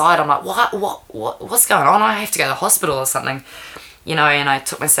down my side. I'm like, what's going on? I have to go to the hospital or something, you know. And I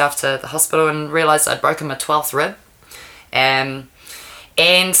took myself to the hospital and realised I'd broken my 12th rib, and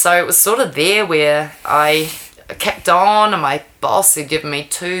so it was sort of there where I kicked on, and my boss had given me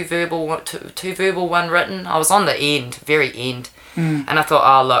two verbal, one written. I was on the end, very end, And I thought,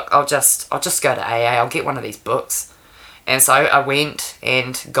 oh look, I'll just go to AA. I'll get one of these books. And so I went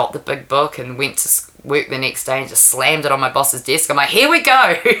and got the big book and went to work the next day and just slammed it on my boss's desk. I'm like, here we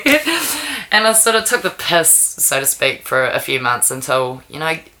go. And I sort of took the piss, so to speak, for a few months until,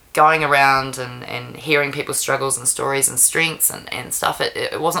 going around and hearing people's struggles and stories and strengths and stuff,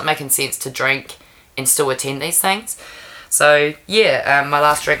 it wasn't making sense to drink and still attend these things. So, my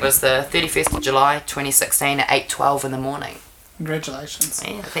last drink was the 31st of July, 2016 at 8:12 in the morning. Congratulations.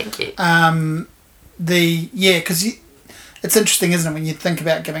 Yeah, thank you. Because it's interesting, isn't it, when you think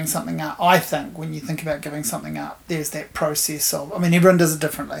about giving something up. I think when you think about giving something up, there's that process of, everyone does it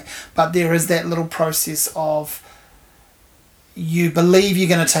differently, but there is that little process of you believe you're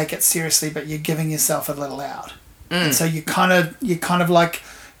going to take it seriously, but you're giving yourself a little out. And so you're kind of like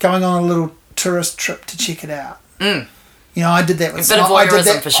going on a little tourist trip to check it out. I did that with a bit of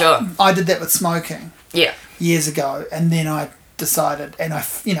voyeurism for sure. I did that with smoking. Yeah. Years ago, and then I decided, and I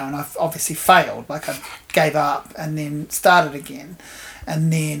obviously failed. Like I gave up and then started again,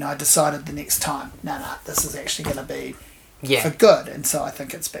 and then I decided the next time, this is actually going to be for good. And so I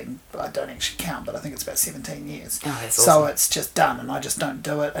think it's been, I don't actually count, but I think it's about 17 years. Oh, that's so awesome. it's just done, and I just don't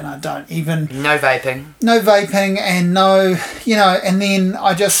do it, and I don't even no vaping, and and then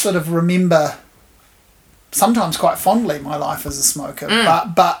I just sort of remember sometimes quite fondly my life as a smoker,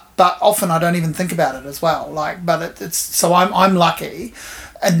 but often I don't even think about it as well. It's so I'm lucky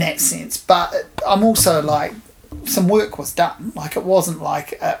in that sense, but I'm also like, some work was done. It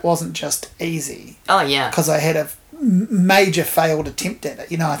wasn't just easy. Oh yeah. Because I had a major failed attempt at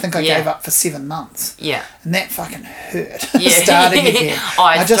it. I think I gave up for 7 months. Yeah. And that fucking hurt. Yeah. Starting again.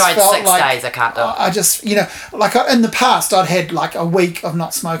 I just tried 6 days. I can't do it. I just, in the past I'd had like a week of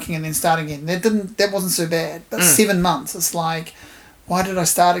not smoking and then starting again. That wasn't so bad. But 7 months, it's like, why did I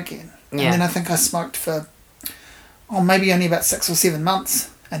start again? Yeah. And then I think I smoked for, maybe only about 6 or 7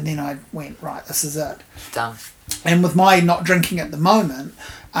 months. And then I went, right, this is it. Done. And with my not drinking at the moment,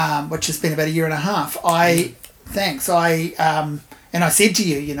 which has been about a year and a half, I said to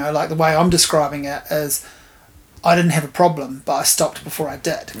you, like the way I'm describing it is, I didn't have a problem, but I stopped before I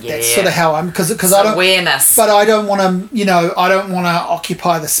did. Yeah. That's sort of how I'm, because I don't, awareness. But I don't want to, I don't want to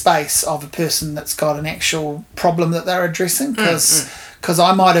occupy the space of a person that's got an actual problem that they're addressing, because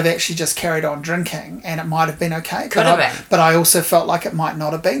I might have actually just carried on drinking and it might have been okay. Could have been. But I also felt like it might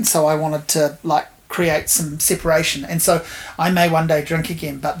not have been, so I wanted to create some separation. And so I may one day drink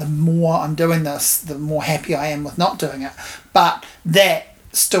again, but the more I'm doing this, the more happy I am with not doing it. But that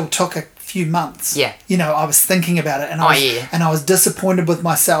still took a few months. Yeah. I was thinking about it, and I was disappointed with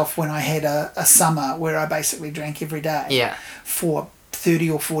myself when I had a summer where I basically drank every day for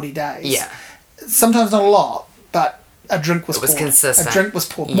 30 or 40 days. Yeah. Sometimes not a lot, but a drink was poured. Consistent. A drink was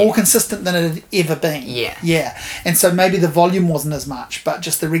poured. More consistent than it had ever been. Yeah. Yeah. And so maybe the volume wasn't as much, but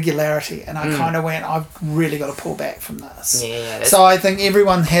just the regularity. And I kind of went, I've really got to pull back from this. Yeah. So I think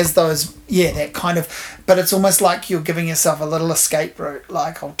everyone has those, that kind of, but it's almost like you're giving yourself a little escape route.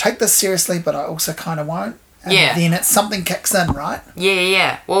 Like, I'll take this seriously, but I also kind of won't. And then something kicks in, right?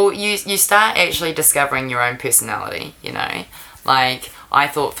 Yeah. Well, you start actually discovering your own personality, Like, I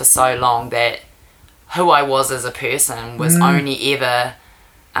thought for so long that who I was as a person was only ever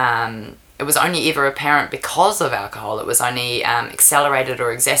it was only ever apparent because of alcohol. It was only accelerated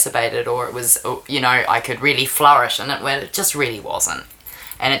or exacerbated, or it was, I could really flourish in it when it just really wasn't.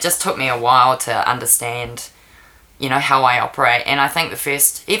 And it just took me a while to understand, how I operate. And I think the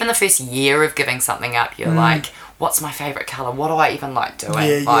first year of giving something up, you're like, what's my favourite colour? What do I even like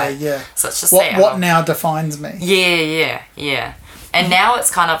doing? Yeah. So it's just what now defines me. Yeah. And now it's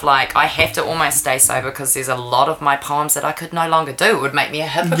kind of like I have to almost stay sober because there's a lot of my poems that I could no longer do. It would make me a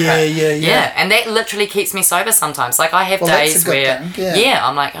hypocrite. Yeah. And that literally keeps me sober sometimes. Like I have days where,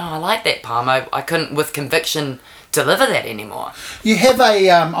 I'm like, I like that poem. I couldn't with conviction deliver that anymore. You have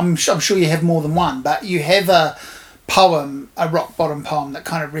I'm sure you have more than one, but you have a poem, a rock bottom poem that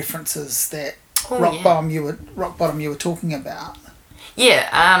kind of references that rock bottom you were talking about. Yeah,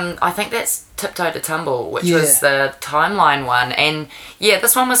 I think that's Tiptoe to Tumble, which was the timeline one. And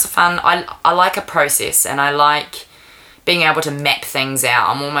this one was fun. I like a process, and I like being able to map things out.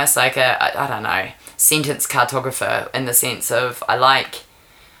 I'm almost like a sentence cartographer, in the sense of I like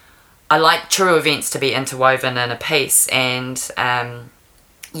true events to be interwoven in a piece. And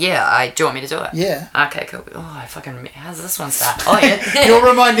do you want me to do it? Yeah. Okay, cool. Oh, how's this one start? Oh yeah. You're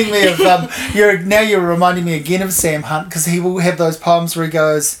reminding me of you're reminding me again of Sam Hunt, because he will have those poems where he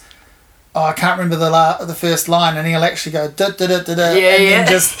goes, I can't remember the first line, and he'll actually go da da da da da, Yeah, and yeah. then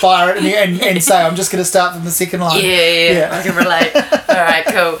just fire it and say, I'm just going to start from the second line. Yeah. I can relate. All right,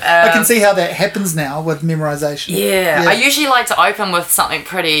 cool. I can see how that happens now with memorization. Yeah. I usually like to open with something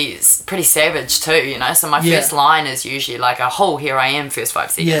pretty savage too, you know. So my first line is usually like a whole "Here I am" first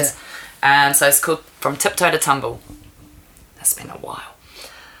 5 seconds. Yeah. And so it's called From Tiptoe to Tumble. That's been a while.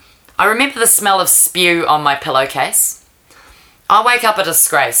 I remember the smell of spew on my pillowcase. I wake up a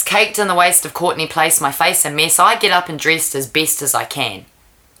disgrace, caked in the waste of Courtney Place, my face a mess. I get up and dressed as best as I can.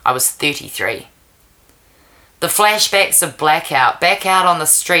 I was 33. The flashbacks of blackout, back out on the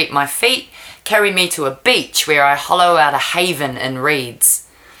street, my feet carry me to a beach where I hollow out a haven in reeds.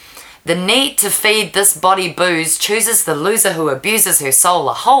 The need to feed this body booze chooses the loser who abuses her soul.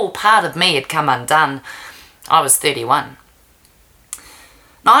 A whole part of me had come undone. I was 31.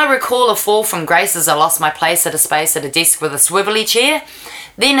 Now I recall a fall from grace as I lost my place at a space at a desk with a swivelly chair.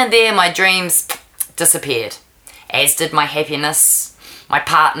 Then and there my dreams disappeared, as did my happiness, my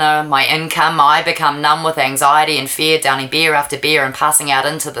partner, my income. I become numb with anxiety and fear, downing beer after beer and passing out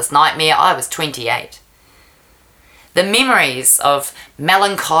into this nightmare. I was 28. The memories of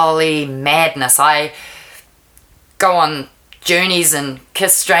melancholy madness. I go on journeys and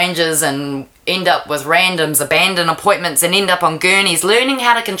kiss strangers and end up with randoms, abandon appointments and end up on gurneys, learning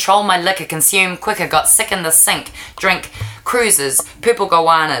how to control my liquor, consume quicker, got sick in the sink, drink, cruises, purple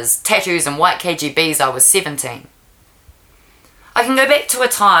goannas, tattoos and white KGBs. I was 17. I can go back to a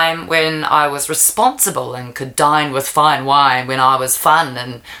time when I was responsible and could dine with fine wine, when I was fun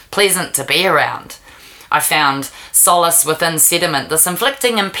and pleasant to be around. I found solace within sediment. This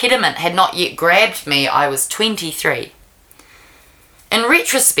inflicting impediment had not yet grabbed me. I was 23. In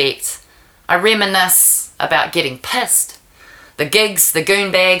retrospect, I reminisce about getting pissed. The gigs, the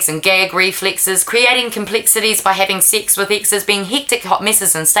goon bags and gag reflexes, creating complexities by having sex with exes, being hectic hot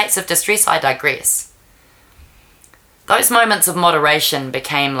messes and states of distress. I digress. Those moments of moderation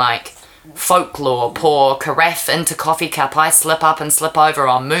became like folklore. Pour carafe into coffee cup, I slip up and slip over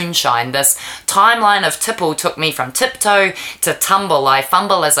on moonshine. This timeline of tipple took me from tiptoe to tumble. I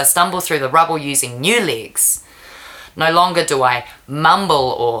fumble as I stumble through the rubble using new legs. No longer do I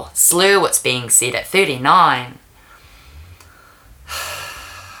mumble or slur what's being said at 39.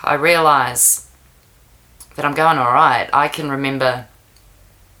 I realise that I'm going alright. I can remember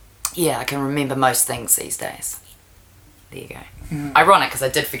most things these days. There you go. Ironic, because I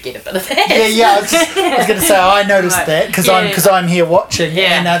did forget a bit of that. I was going to say, I noticed that because I'm here watching,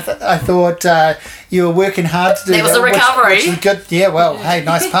 and I thought you were working hard to do that. It was a recovery. Which is good. Yeah, well, hey,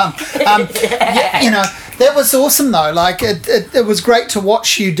 nice pun. That was awesome though. Like it was great to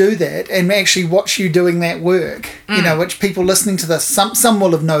watch you do that and actually watch you doing that work. You know, which people listening to this, some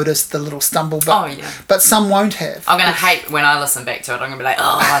will have noticed the little stumble, but some won't have. I'm going to hate when I listen back to it. I'm going to be like,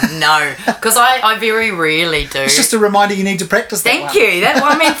 oh no, because I very rarely do. It's just a reminder you need to practice. Thank you.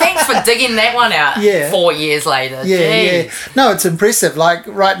 Thanks for digging that one out. 4 years later. Yeah. No, it's impressive. Like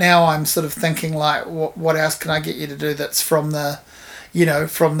right now, I'm sort of thinking like, what else can I get you to do that's from the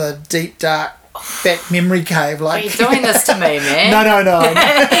deep dark back memory cave? Like, are you doing this to me, man? No.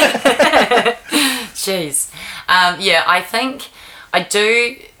 Jeez. I think I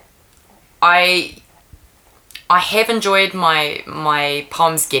do. I have enjoyed my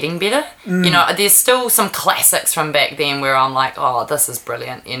poems getting better. You know, there's still some classics from back then where I'm like, oh, this is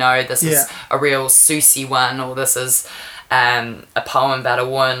brilliant. You know, this is a real Susie one, or this is a poem about a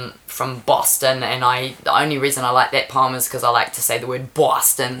woman from Boston, and the only reason I like that poem is because I like to say the word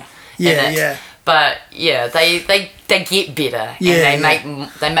Boston in it. But they get better, and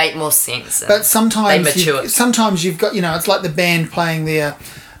they make more sense. But sometimes you've got, it's like the band playing their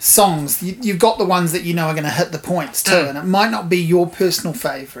songs. You've got the ones that are going to hit the points too, and it might not be your personal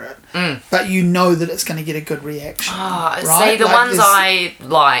favourite, but you know that it's going to get a good reaction. Right? See, the ones I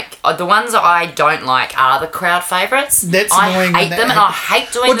like, the ones that I don't like are the crowd favourites. That's annoying. I hate them, and I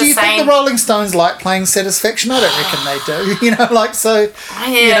hate doing the same. Well, do you think the Rolling Stones like playing Satisfaction? I don't reckon they do. So.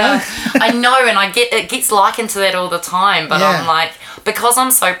 Yeah, I know, and it gets likened to that all the time, but I'm like, because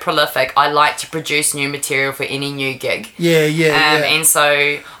I'm so prolific, I like to produce new material for any new gig. And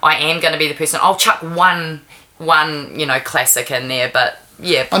so I am going to be the person. I'll chuck one classic in there, but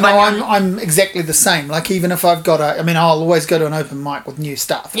I know I'm exactly the same. Like even if I've got I'll always go to an open mic with new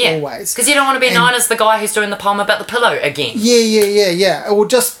stuff. Always. Because you don't want to be known as the guy who's doing the poem about the pillow again. Yeah. Or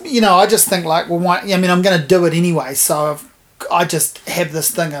just I just think like, well, why? I'm going to do it anyway, so I just have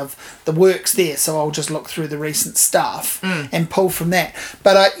this thing of the work's there, so I'll just look through the recent stuff and pull from that.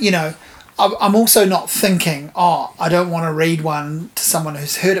 But I'm also not thinking, I don't want to read one to someone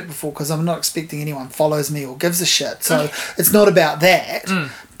who's heard it before, because I'm not expecting anyone follows me or gives a shit. So it's not about that.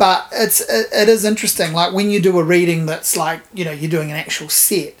 But it is interesting, like when you do a reading that's like, you're doing an actual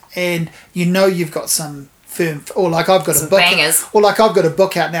set and you've got some firm, or like I've got some a book bangers. Or like I've got a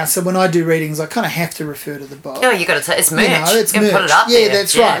book out now, so when I do readings I kind of have to refer to the book. Oh, you got to it's merch. It's you merch. Put it up yeah, there.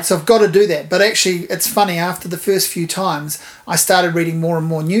 that's right. So I've got to do that. But actually it's funny, after the first few times I started reading more and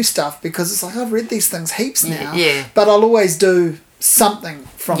more new stuff, because it's like I've read these things heaps now. Yeah. But I'll always do something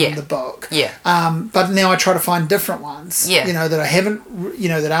from the book. Yeah. But now I try to find different ones. Yeah. That I haven't.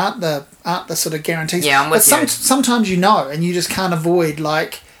 That aren't the sort of guarantees. Yeah, I'm with you. Sometimes and you just can't avoid,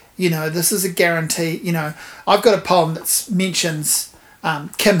 like, this is a guarantee. I've got a poem that mentions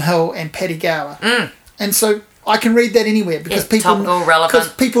Kim Hill and Paddy Gower, and so I can read that anywhere because topical, relevant.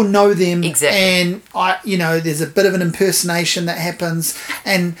 Because people know them. Exactly. And there's a bit of an impersonation that happens,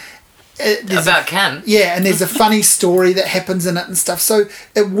 and about Kim. Yeah, and there's a funny story that happens in it and stuff. So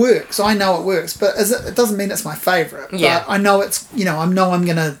it works. I know it works, but it doesn't mean it's my favourite. Yeah. But I know it's, I know I'm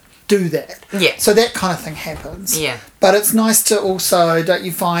going to do that. Yeah. So that kind of thing happens. Yeah. But it's nice to also, don't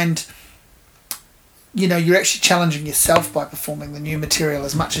you find, you're actually challenging yourself by performing the new material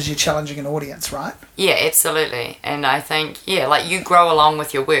as much as you're challenging an audience, right? Yeah, absolutely. And I think, like you grow along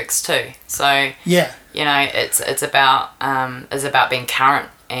with your works too. So, yeah. It's about being current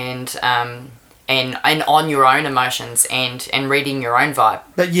and on your own emotions and reading your own vibe.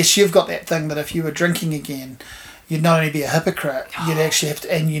 But yes, you've got that thing that if you were drinking again, you'd not only be a hypocrite, you'd actually have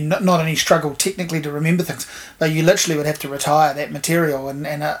to, and you not only struggle technically to remember things, but you literally would have to retire that material and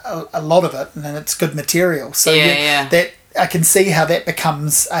a lot of it, and then it's good material. So that I can see how that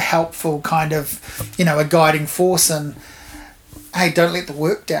becomes a helpful kind of, a guiding force. And hey, don't let the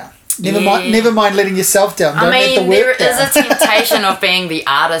work down. Never mind letting yourself down. Don't let the work down. There is a temptation of being the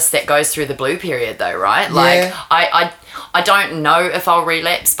artist that goes through the blue period, though, right? Like, I don't know if I'll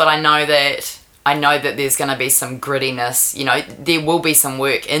relapse, but I know that there's going to be some grittiness. There will be some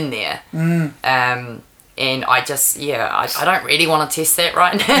work in there. And I just, I don't really want to test that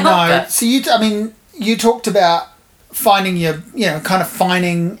right now. No. But. So you talked about finding your, kind of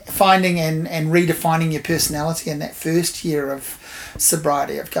finding and redefining your personality in that first year of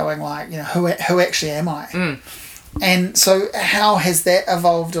sobriety, of going like, who actually am I? And so how has that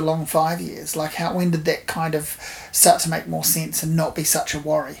evolved along 5 years? Like when did that kind of start to make more sense and not be such a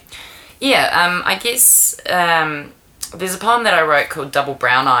worry? Yeah, I guess there's a poem that I wrote called Double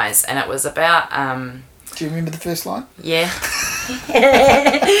Brown Eyes, and it was about... Do you remember the first line? Yeah. So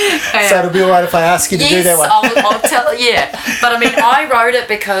it'll be alright if I ask you to do that one. I'll tell you, yeah. But I mean, I wrote it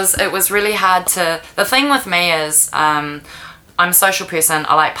because it was really hard to... The thing with me is... I'm a social person.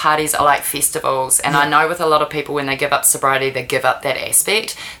 I like parties. I like festivals. And I know with a lot of people, when they give up sobriety, they give up that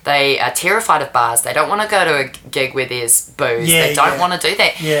aspect. They are terrified of bars. They don't want to go to a gig where there's booze. They don't want to do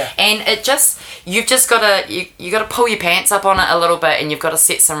that. Yeah. And you've just got to, you got to pull your pants up on it a little bit, and you've got to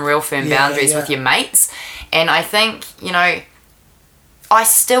set some real firm boundaries with your mates. And I think, I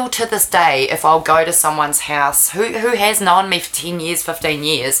still to this day, if I'll go to someone's house who has known me for 10 years, 15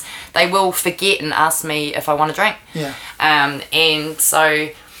 years, they will forget and ask me if I want to drink. Yeah. And so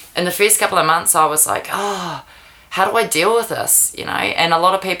in the first couple of months I was like, how do I deal with this? And a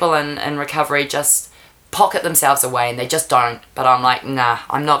lot of people in recovery just pocket themselves away and they just don't. But I'm like, nah,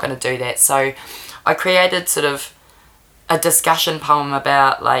 I'm not going to do that. So I created sort of a discussion poem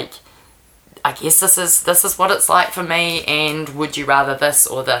about like, I guess this is what it's like for me, and would you rather this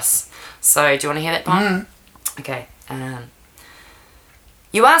or this? So do you want to hear that poem? Okay.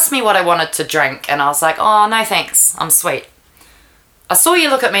 You asked me what I wanted to drink, and I was like, oh, no thanks, I'm sweet. I saw you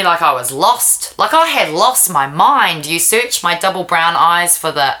look at me like I was lost, like I had lost my mind. You searched my double brown eyes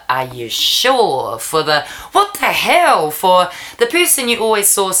for the, are you sure? For the, what the hell? For the person you always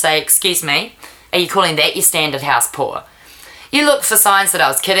saw say, excuse me, are you calling that your standard house pour? You looked for signs that I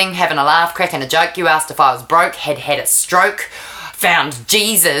was kidding, having a laugh, cracking a joke. You asked if I was broke, had had a stroke, found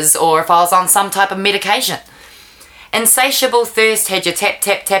Jesus, or if I was on some type of medication. Insatiable thirst had you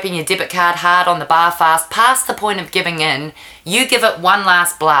tapping your debit card hard on the bar fast, past the point of giving in. You give it one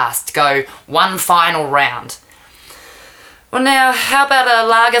last blast, go one final round. Well now, how about a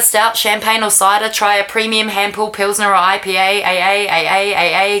lager, stout, champagne or cider? Try a premium handpull, pilsner or IPA,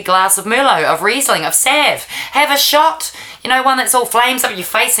 AA, glass of Merlot, of Riesling, of Sav. Have a shot. One that's all flames up your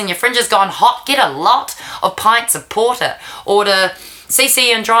face and your fringes gone hot. Get a lot of pints of porter. Order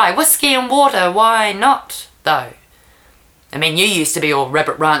CC and dry, whiskey and water. Why not, though? I mean, you used to be all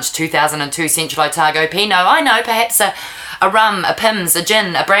Rabbit Ranch 2002 Central Otago Pinot. I know, perhaps a rum, a Pimm's, a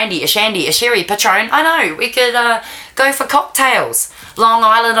gin, a brandy, a shandy, a sherry, Patron. I know, we could go for cocktails. Long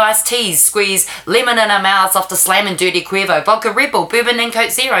Island iced teas, squeeze lemon in our mouths after slamming dirty Cuervo, vodka Red Bull, bourbon and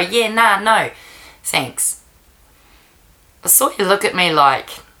Coke Zero. Yeah, nah, no. Thanks. I saw you look at me like,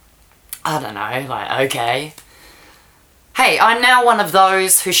 I don't know, like, okay. Hey, I'm now one of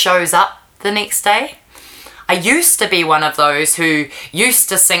those who shows up the next day. I used to be one of those who used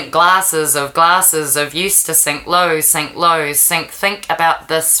to sink glasses of used to sink lows, think about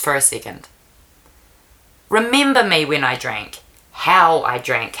this for a second. Remember me when I drank, how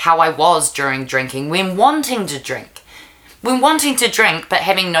I was during drinking, when wanting to drink but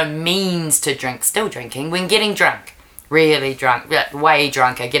having no means to drink, still drinking, when getting drunk, really drunk, way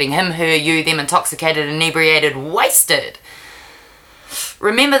drunker, getting him, her, you, them, intoxicated, inebriated, wasted.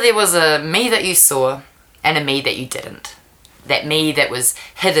 Remember there was a me that you saw and a me that you didn't. That me that was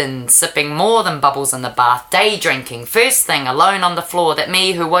hidden, sipping more than bubbles in the bath, day drinking, first thing, alone on the floor. That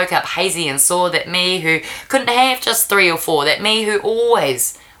me who woke up hazy and sore. That me who couldn't have just 3 or 4. That me who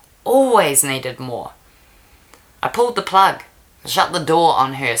always needed more. I pulled the plug, shut the door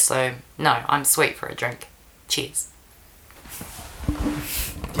on her, so no, I'm sweet for a drink. Cheers.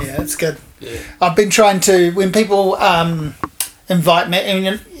 Yeah, that's good. Yeah. I've been trying to, when people invite me, I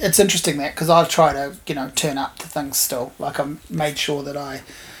mean, it's interesting that, because I try to, turn up to things still. Like, I made sure that I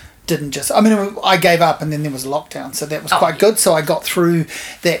didn't just, I gave up and then there was a lockdown, so that was quite good. So I got through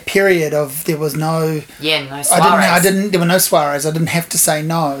that period of, there was no... Yeah, no soirees. There were no soirees. I didn't have to say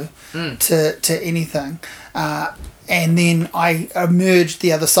no to anything. And then I emerged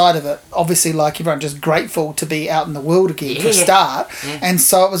the other side of it, obviously like everyone, just grateful to be out in the world again for a start. Yeah. And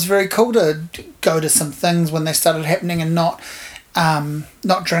so it was very cool to go to some things when they started happening and not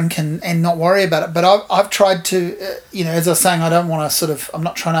drink and not worry about it. But I've tried to, as I was saying, I don't want to I'm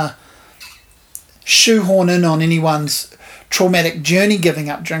not trying to shoehorn in on anyone's traumatic journey giving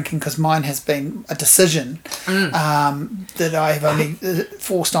up drinking, because mine has been a decision that I've only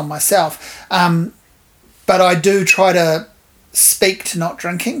forced on myself. But I do try to speak to not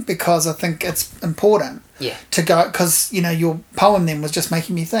drinking, because I think it's important to go, because, your poem then was just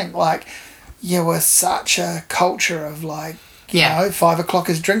making me think, like, we're such a culture of, like, 5 o'clock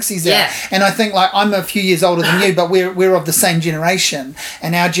is drinksies out. And I think, like, I'm a few years older than you, but we're of the same generation,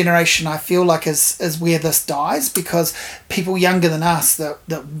 and our generation, I feel like, is where this dies, because people younger than us that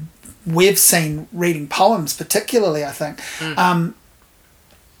we've seen reading poems, particularly, I think,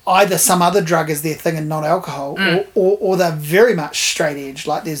 either some other drug is their thing and not alcohol, or they're very much straight edge.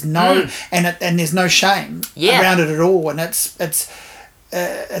 Like, there's no and there's no shame around it at all, and it's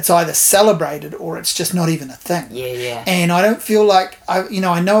either celebrated or it's just not even a thing. And I don't feel like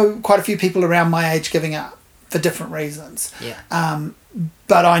I know quite a few people around my age giving up for different reasons.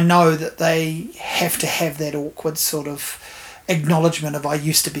 But I know that they have to have that awkward sort of acknowledgement of, I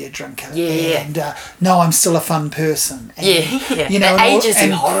used to be a drinker, and no, I'm still a fun person, and, it ages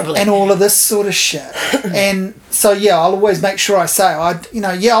you horribly, and all of this sort of shit. And so I'll always make sure I say,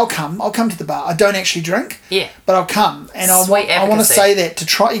 I'll come to the bar. I don't actually drink, but I'll come, and I want to say that to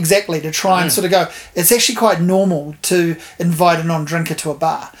try and sort of go, it's actually quite normal to invite a non-drinker to a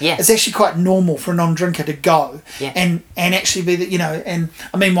bar. It's actually quite normal for a non-drinker to go and actually be that, and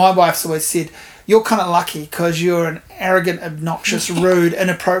I mean, my wife's always said, you're kind of lucky because you're an arrogant, obnoxious, rude,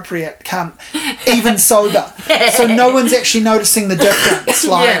 inappropriate cunt, even sober. So no one's actually noticing the difference.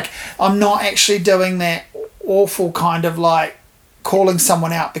 Like, I'm not actually doing that awful kind of, like, calling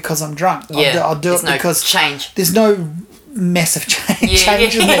someone out because I'm drunk. I'll do it because there's no massive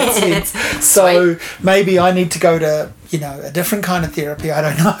change in that sense. So maybe I need to go to, a different kind of therapy, I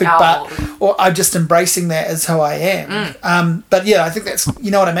don't know, or I'm just embracing that as who I am. But I think that's, what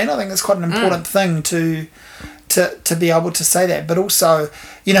I mean? I think that's quite an important thing to be able to say that. But also,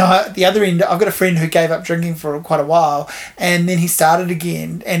 at the other end, I've got a friend who gave up drinking for quite a while, and then he started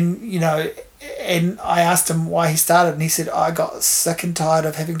again, and and I asked him why he started, and he said, I got sick and tired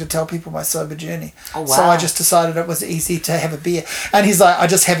of having to tell people my sober journey. So I just decided it was easy to have a beer. And he's like, I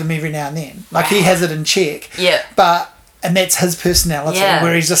just have them every now and then. Like, he has it in check. And that's his personality,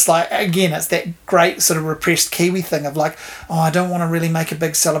 where he's just like, again, it's that great sort of repressed Kiwi thing of like, I don't want to really make a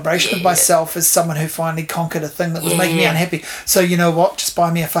big celebration of myself as someone who finally conquered a thing that was making me unhappy. So you know what? Just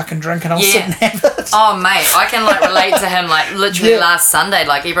buy me a fucking drink and I'll sit and have it. Oh, mate, I can, like, relate to him, like, literally last Sunday,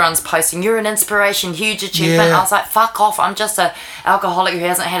 like, everyone's posting, you're an inspiration, huge achievement. I was like, fuck off, I'm just a alcoholic who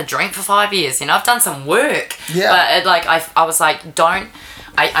hasn't had a drink for 5 years. I've done some work. But, I was like, don't...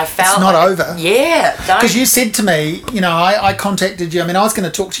 I felt it's not over. Because you said to me, I contacted you. I mean, I was going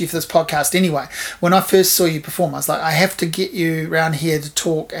to talk to you for this podcast anyway. When I first saw you perform, I was like, I have to get you around here to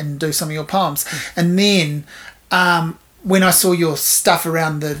talk and do some of your poems. And then when I saw your stuff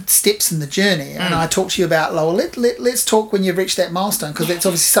around the steps in the journey, and I talked to you about, let's talk when you've reached that milestone, because that's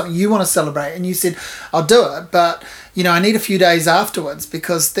obviously something you want to celebrate. And you said, I'll do it, but I need a few days afterwards,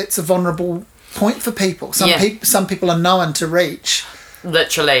 because that's a vulnerable point for people. Some people are known to reach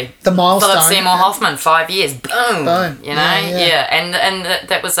literally the milestone. Philip Seymour Hoffman, 5 years, boom. You know, and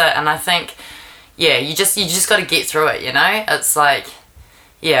that was it. And I think, you just got to get through it. You know, it's like,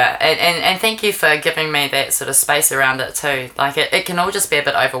 and thank you for giving me that sort of space around it too. Like it can all just be a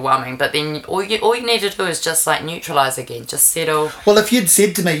bit overwhelming, but then all you need to do is just like neutralize again, just settle. Well, if you'd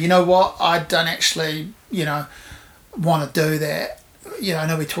said to me, you know what, I don't actually, want to do that. I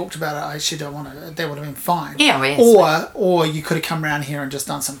know we talked about it. I actually don't want to. That would have been fine. Or you could have come around here and just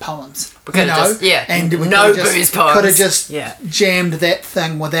done some poems. And no booze poems. Could have just jammed that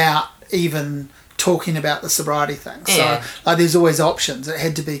thing without even talking about the sobriety thing. So there's always options. It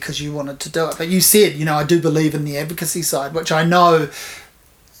had to be because you wanted to do it. But you said, I do believe in the advocacy side, which I know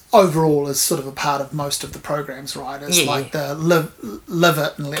overall is sort of a part of most of the programs, right? It's the live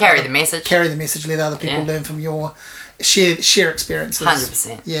it and carry the message. Carry the message. Let other people learn from your share experiences.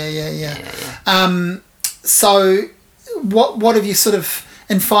 100%. Yeah. So what have you sort of,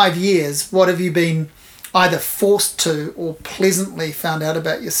 in 5 years, what have you been either forced to or pleasantly found out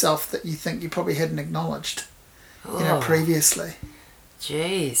about yourself that you think you probably hadn't acknowledged, previously?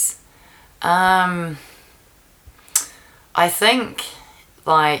 Jeez. I think,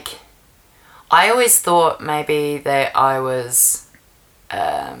 I always thought maybe that I was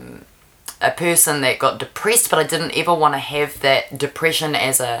a person that got depressed, but I didn't ever want to have that depression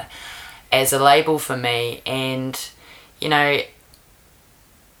as a label for me. And,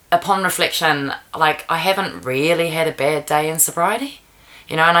 upon reflection, I haven't really had a bad day in sobriety,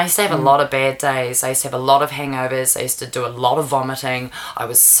 and I used to have a lot of bad days. I used to have a lot of hangovers. I used to do a lot of vomiting. I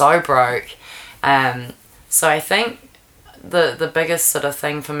was so broke. So I think the biggest sort of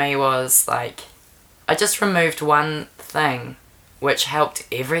thing for me was, I just removed one thing which helped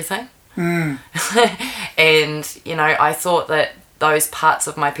everything. And, I thought that those parts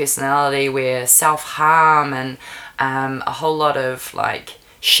of my personality were self-harm and a whole lot of,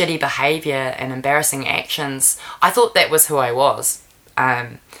 shitty behaviour and embarrassing actions. I thought that was who I was,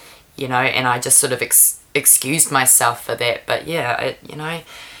 and I just sort of excused myself for that. But you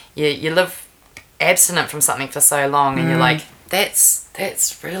live abstinent from something for so long, and you're like, that's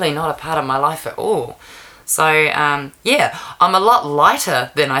really not a part of my life at all. So I'm a lot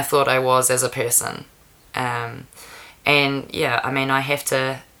lighter than I thought I was as a person, and I have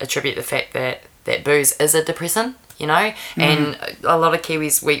to attribute the fact that booze is a depressant. And a lot of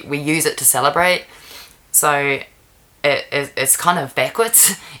Kiwis, we use it to celebrate, so it's kind of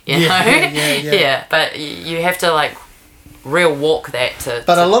backwards, you know? Yeah, but you have to, real walk that to...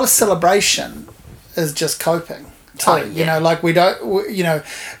 But a lot of celebration is just coping, too.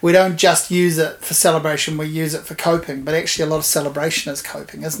 We don't just use it for celebration, we use it for coping, but actually a lot of celebration is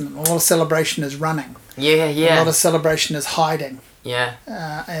coping, isn't it? A lot of celebration is running. A lot of celebration is hiding. Yeah.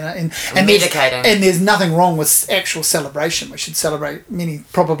 And medicating. And there's nothing wrong with actual celebration. We should celebrate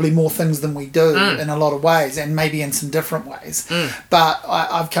probably more things than we do in a lot of ways, and maybe in some different ways. But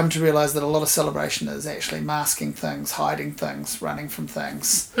I've come to realise that a lot of celebration is actually masking things, hiding things, running from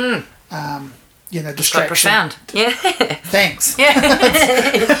things. Distraction. Quite profound. Yeah. Thanks. Yeah.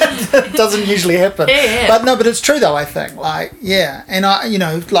 It doesn't usually happen. Yeah. But it's true though, I think. And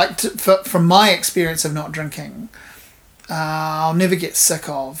from my experience of not drinking, I'll never get sick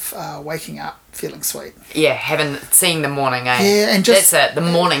of waking up feeling sweet. Yeah, seeing the morning, eh? Yeah, and just that's it. The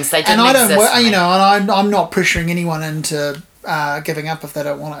mornings they didn't and I exist. And I'm not pressuring anyone into giving up if they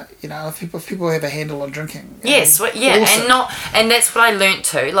don't want it. If people have a handle on drinking. Yes, awesome. And that's what I learnt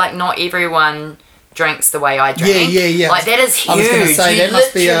too. Not everyone drinks the way I drink. Yeah. That is huge. I was going to say that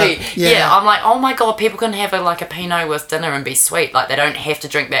must be I'm like, oh my god, people can have a Pinot with dinner and be sweet. They don't have to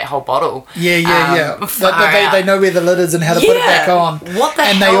drink that whole bottle. Yeah. They know where the lid is and how to put it back on. What the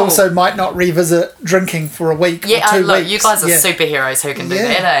hell? And they also might not revisit drinking for a week or 2 weeks. You guys are superheroes who can do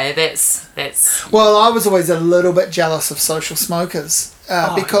that, eh? That's... Well, I was always a little bit jealous of social smokers.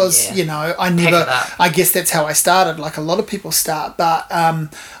 Because I guess that's how I started, like a lot of people start, but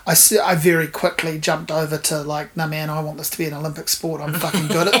I very quickly jumped over to no man, I want this to be an Olympic sport, I'm fucking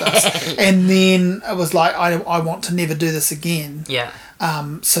good at this. And then it was like I want to never do this again.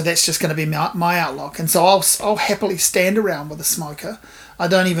 So that's just going to be my outlook, and so I'll happily stand around with a smoker. I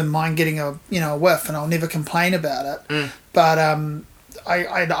don't even mind getting a whiff, and I'll never complain about it. But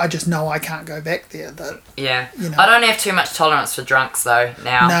I just know I can't go back there. I don't have too much tolerance for drunks though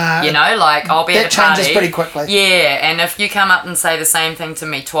now. I'll be at a party. That changes pretty quickly. Yeah, and if you come up and say the same thing to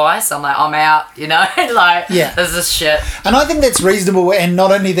me twice, I'm like, I'm out. This is shit. And I think that's reasonable. And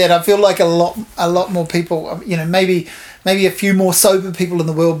not only that, I feel like a lot more people. maybe a few more sober people in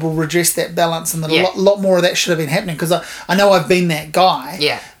the world will redress that balance, and that a lot more of that should have been happening, because I know I've been that guy.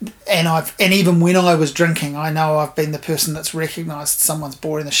 Yeah. And even when I was drinking, I know I've been the person that's recognised someone's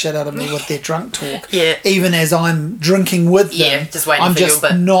boring the shit out of me with their drunk talk. Yeah. Even as I'm drinking with them, just waiting I'm for just you,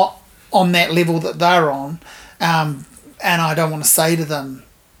 but not on that level that they're on, and I don't want to say to them,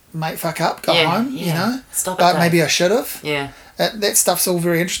 mate, fuck up, go home, you know. Stop but it, maybe I should have. Yeah. That stuff's all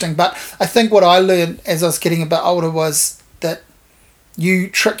very interesting. But I think what I learned as I was getting a bit older was that you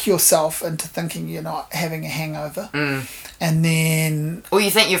trick yourself into thinking you're not having a hangover. And then... Or you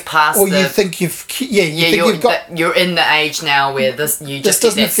think you've passed you think you've... Yeah, you're in the age now where you just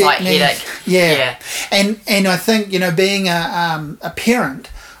get that affect slight me. headache. Yeah. And I think, you know, being a parent,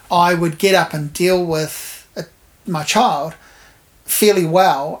 I would get up and deal with my child fairly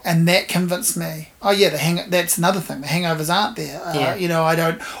well, and that convinced me, that's another thing, the hangovers aren't there. You know, I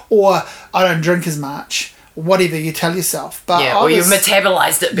don't drink as much, whatever you tell yourself, but you've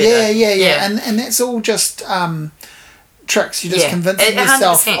metabolized it better. Yeah. And that's all just tricks. You're just convincing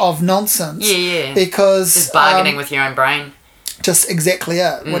yourself of nonsense, because just bargaining with your own brain, just exactly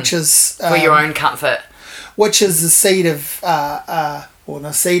it, which is for your own comfort, which is the seed of not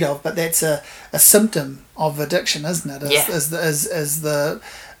a seed of, but that's a symptom of addiction, isn't it? Is the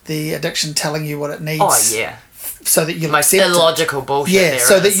addiction telling you what it needs? Oh yeah. So that you'll most accept illogical it. bullshit. Yeah,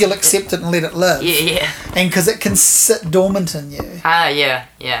 so that you'll accept it and let it live. Yeah. And because it can sit dormant in you.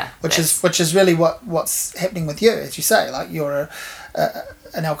 Yeah. Which is really what's happening with you, as you say. Like, you're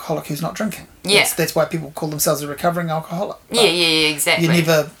an alcoholic who's not drinking. Yeah. That's why people call themselves a recovering alcoholic. Yeah, exactly. You're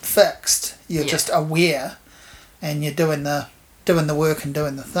never fixed. You're just aware, and you're doing the work and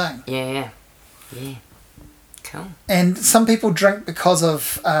doing the thing. Yeah. Cool. And some people drink because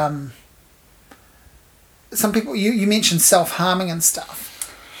of some people, you mentioned self-harming and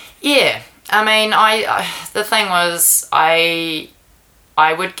stuff. Yeah. I mean, the thing was, I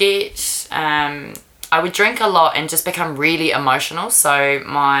would get I would drink a lot and just become really emotional, so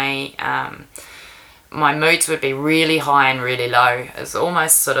my moods would be really high and really low. It's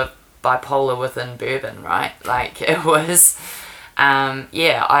almost sort of bipolar within bourbon, right? Like, it was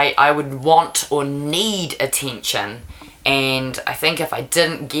I would want or need attention, and I think if I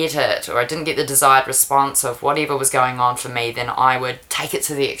didn't get it, or I didn't get the desired response of whatever was going on for me, then I would take it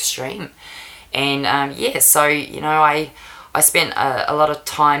to the extreme. And so, you know, I spent a lot of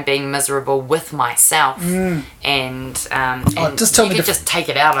time being miserable with myself, and just tell me to just take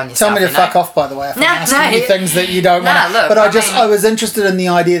it out on yourself. Tell me to fuck off, by the way, if I'm asking you things that you don't want. Look, but I was interested in the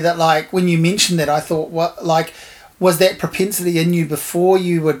idea that, like, when you mentioned that, I thought, was that propensity in you before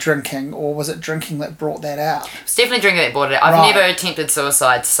you were drinking, or was it drinking that brought that out? It's definitely drinking that brought it out. I've never attempted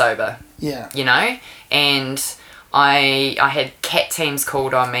suicide sober. Yeah. You know? And I had CAT teams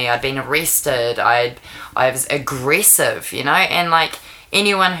called on me. I'd been arrested. I was aggressive, you know? And, like,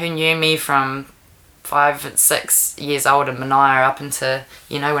 anyone who knew me from 5, 6 years old in Manaia up into,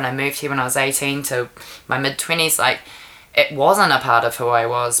 you know, when I moved here when I was 18 to my mid-20s, like, it wasn't a part of who I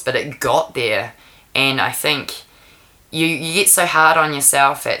was, but it got there. And I think... You get so hard on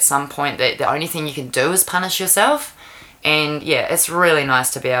yourself at some point that the only thing you can do is punish yourself. And yeah, it's really nice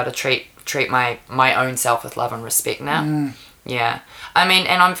to be able to treat my own self with love and respect now. Yeah. I mean,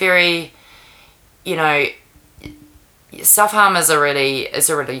 and I'm very, you know, self-harm is a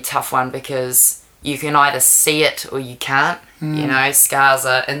really tough one, because you can either see it or you can't. You know, scars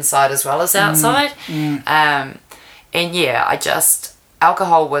are inside as well as outside. And yeah,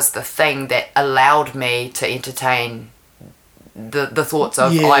 alcohol was the thing that allowed me to entertain the thoughts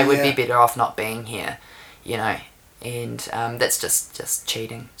of I would be better off not being here, you know. And that's just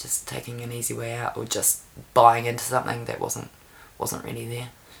cheating, just taking an easy way out, or just buying into something that wasn't really there.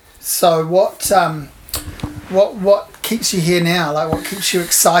 So what keeps you here now? Like, what keeps you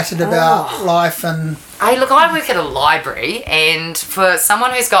excited about life? And I work at a library, and for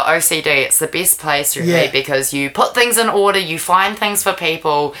someone who's got OCD, it's the best place really, because you put things in order, you find things for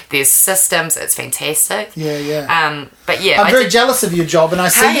people, there's systems, it's fantastic. But yeah, I'm very jealous of your job, and I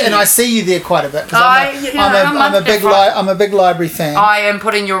see you there quite a bit, because I'm a big library fan. I am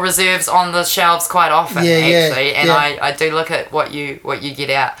putting your reserves on the shelves quite often, actually, and I do look at what you get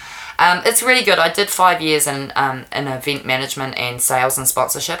out. It's really good. I did 5 years in event management and sales and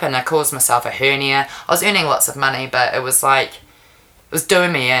sponsorship, and I caused myself a hernia. I was earning lots of money, but it was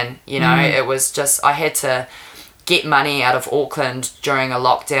doing me in, you know. It was just, I had to get money out of Auckland during a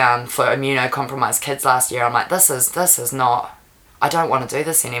lockdown for immunocompromised kids last year. I'm like, this is not, I don't want to do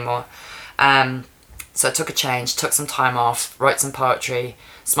this anymore. So I took a change, took some time off, wrote some poetry,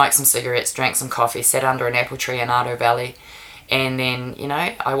 smoked some cigarettes, drank some coffee, sat under an apple tree in Ardo Valley. And then, you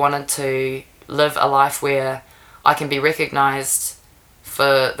know, I wanted to live a life where I can be recognised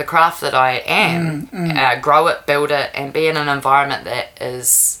for the craft that I am, grow it, build it, and be in an environment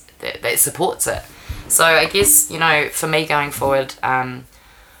that supports it. So I guess, you know, for me going forward, I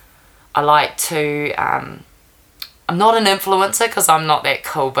like to... I'm not an influencer because I'm not that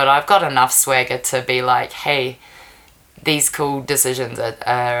cool, but I've got enough swagger to be like, hey, these cool decisions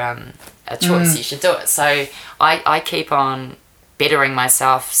are a choice, you should do it. So I keep on bettering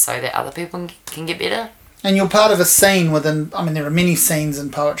myself so that other people can get better. And you're part of a scene within, I mean, there are many scenes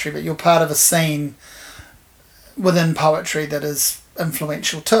in poetry, but you're part of a scene within poetry that is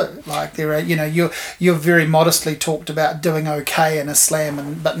influential too. Like there are, you know, you're very modestly talked about doing okay in a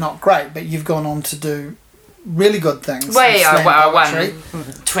slam, but not great, but you've gone on to do really good things. Well, I won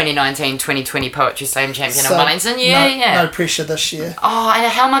 2019-2020 Poetry Slam Champion in Wellington. No pressure this year. Oh, and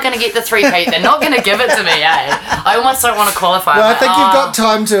how am I going to get the 3-peat? They're not going to give it to me, eh? I almost don't want to qualify. Well, I think you've got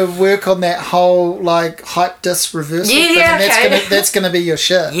time to work on that whole, like, hype disc reversal thing. And that's going to be your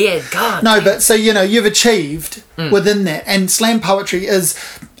shit. Yeah, God. No, but so, you know, you've achieved within that. And slam poetry is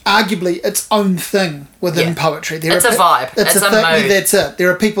arguably its own thing within poetry. It's a vibe. It's a mood. That's it.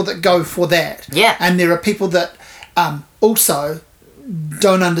 There are people that go for that. Yeah. And there are people that also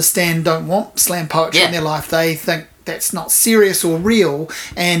don't want slam poetry in their life. They think that's not serious or real,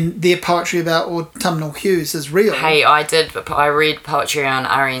 and their poetry about autumnal hues is real. Hey, I read poetry on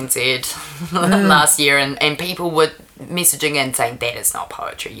RNZ last year, and people were messaging in saying that is not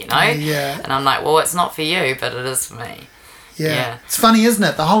poetry, you know? Yeah. And I'm like, well, it's not for you, but it is for me. Yeah. It's funny, isn't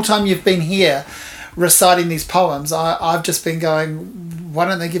it? The whole time you've been here reciting these poems, I've just been going, why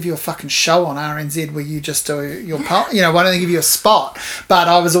don't they give you a fucking show on RNZ where you just do your poem? You know, why don't they give you a spot? But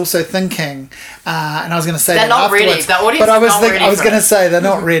I was also thinking, and I was going to say they're that not afterwards. Ready. The audience but I was going to say they're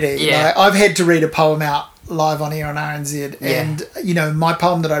not ready. Yeah. Like, I've had to read a poem out live on air on RNZ, and you know, my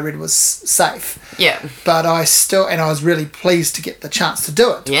poem that I read was safe. Yeah. But I was really pleased to get the chance to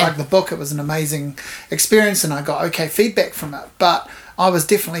do it. Yeah. Like the book, it was an amazing experience, and I got okay feedback from it. But I was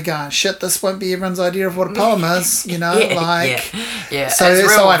definitely going, shit, this won't be everyone's idea of what a poem is, you know, Yeah.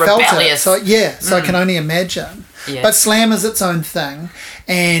 So I felt it. So I can only imagine. Yeah. But slam is its own thing,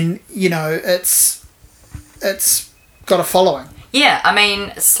 and you know, it's got a following. Yeah, I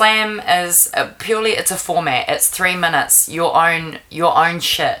mean, slam is it's a format. It's 3 minutes, your own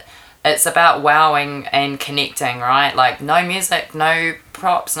shit. It's about wowing and connecting, right? Like, no music, no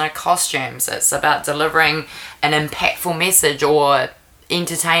props, no costumes. It's about delivering an impactful message or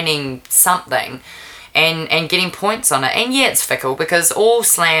entertaining something and getting points on it. And yeah, it's fickle because all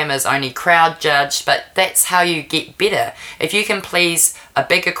slam is only crowd judged, but that's how you get better. If you can please a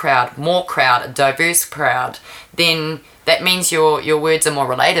bigger crowd, more crowd, a diverse crowd, then that means your words are more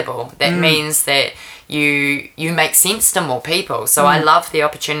relatable. That means that you make sense to more people. So I love the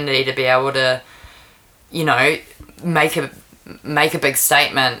opportunity to be able to, you know, make a big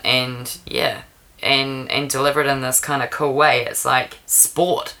statement and deliver it in this kind of cool way. It's like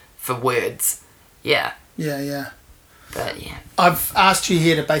sport for words. Yeah. Yeah. But yeah. I've asked you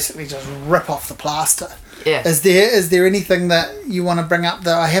here to basically just rip off the plaster. Yeah. Is there anything that you want to bring up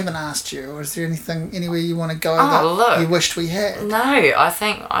that I haven't asked you, or is there anything anywhere you want to go that you wished we had? No, I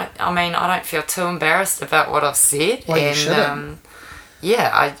think I don't feel too embarrassed about what I've said. Well, you shouldn't.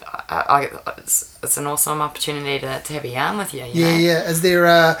 It's an awesome opportunity to have a yarn with you. Yeah. Is there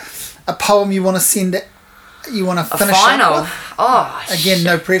a poem you want to send? You want to finish up with? Oh, again, shit.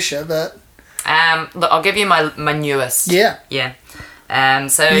 No pressure, but look, I'll give you my newest. Yeah.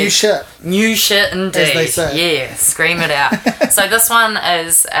 So new shit indeed, as they say. Yeah, scream it out. So this one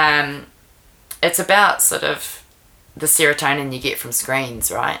is it's about sort of the serotonin you get from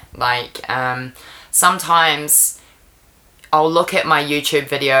screens, right? Like sometimes I'll look at my YouTube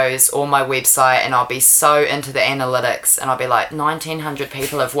videos or my website and I'll be so into the analytics and I'll be like, 1,900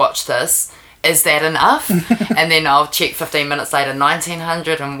 people have watched this. Is that enough? And then I'll check 15 minutes later,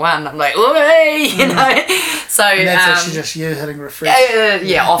 1,901. I'm like, ooh, you know. So and that's actually just you hitting refresh.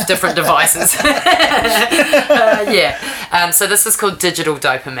 Off different devices. So this is called digital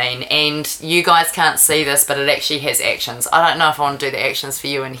dopamine, and you guys can't see this, but it actually has actions. I don't know if I want to do the actions for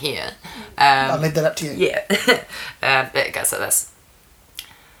you in here. I'll leave that up to you. Yeah. It goes like this.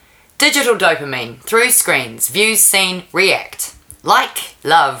 Digital dopamine through screens, views, seen, react. Like,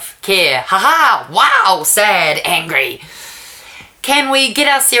 love, care, haha, wow, sad, angry. Can we get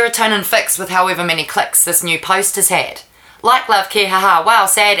our serotonin fix with however many clicks this new post has had? Like, love, care, haha, wow,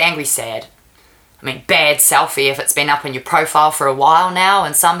 sad, angry, sad. I mean, bad selfie if it's been up on your profile for a while now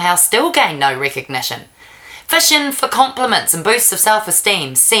and somehow still gain no recognition. Fishing for compliments and boosts of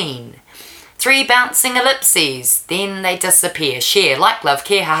self-esteem, seen. 3 bouncing ellipses, then they disappear. Share, like, love,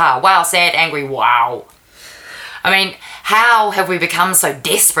 care, haha, wow, sad, angry, wow. I mean, how have we become so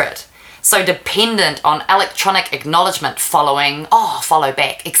desperate, so dependent on electronic acknowledgement follow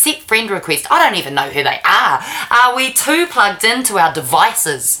back, accept friend request? I don't even know who they are. Are we too plugged into our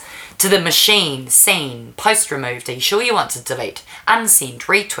devices, to the machine, seen, post removed? Are you sure you want to delete, unsend,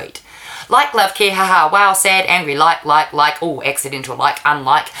 retweet? Like, love, care, haha, wow, sad, angry, like, oh, accidental, like,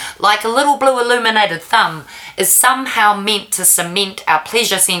 unlike, like a little blue illuminated thumb is somehow meant to cement our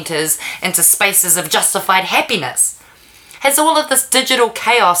pleasure centres into spaces of justified happiness. Has all of this digital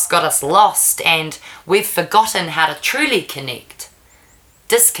chaos got us lost and we've forgotten how to truly connect?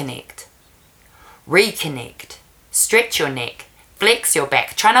 Disconnect. Reconnect. Stretch your neck. Flex your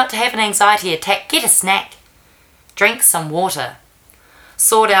back. Try not to have an anxiety attack. Get a snack. Drink some water.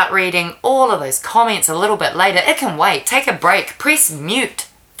 Sort out reading all of those comments a little bit later. It can wait. Take a break. Press mute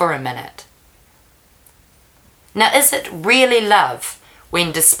for a minute. Now, is it really love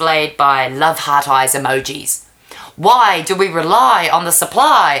when displayed by love heart eyes emojis? Why do we rely on the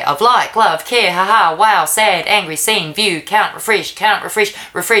supply of like, love, care, haha, wow, sad, angry, seen, view, count, refresh, add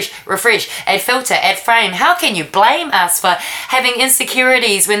filter, add frame? How can you blame us for having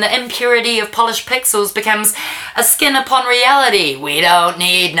insecurities when the impurity of polished pixels becomes a skin upon reality? We don't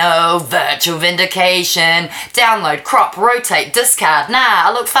need no virtual vindication. Download, crop, rotate, discard. Nah,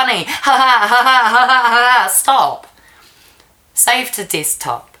 I look funny. Ha ha ha ha ha ha ha. Stop. Save to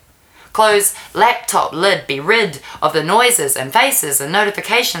desktop. Close laptop lid, be rid of the noises and faces and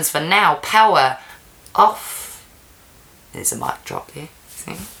notifications for now. Power off. There's a mic drop there.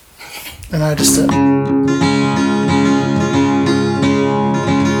 See? I noticed it.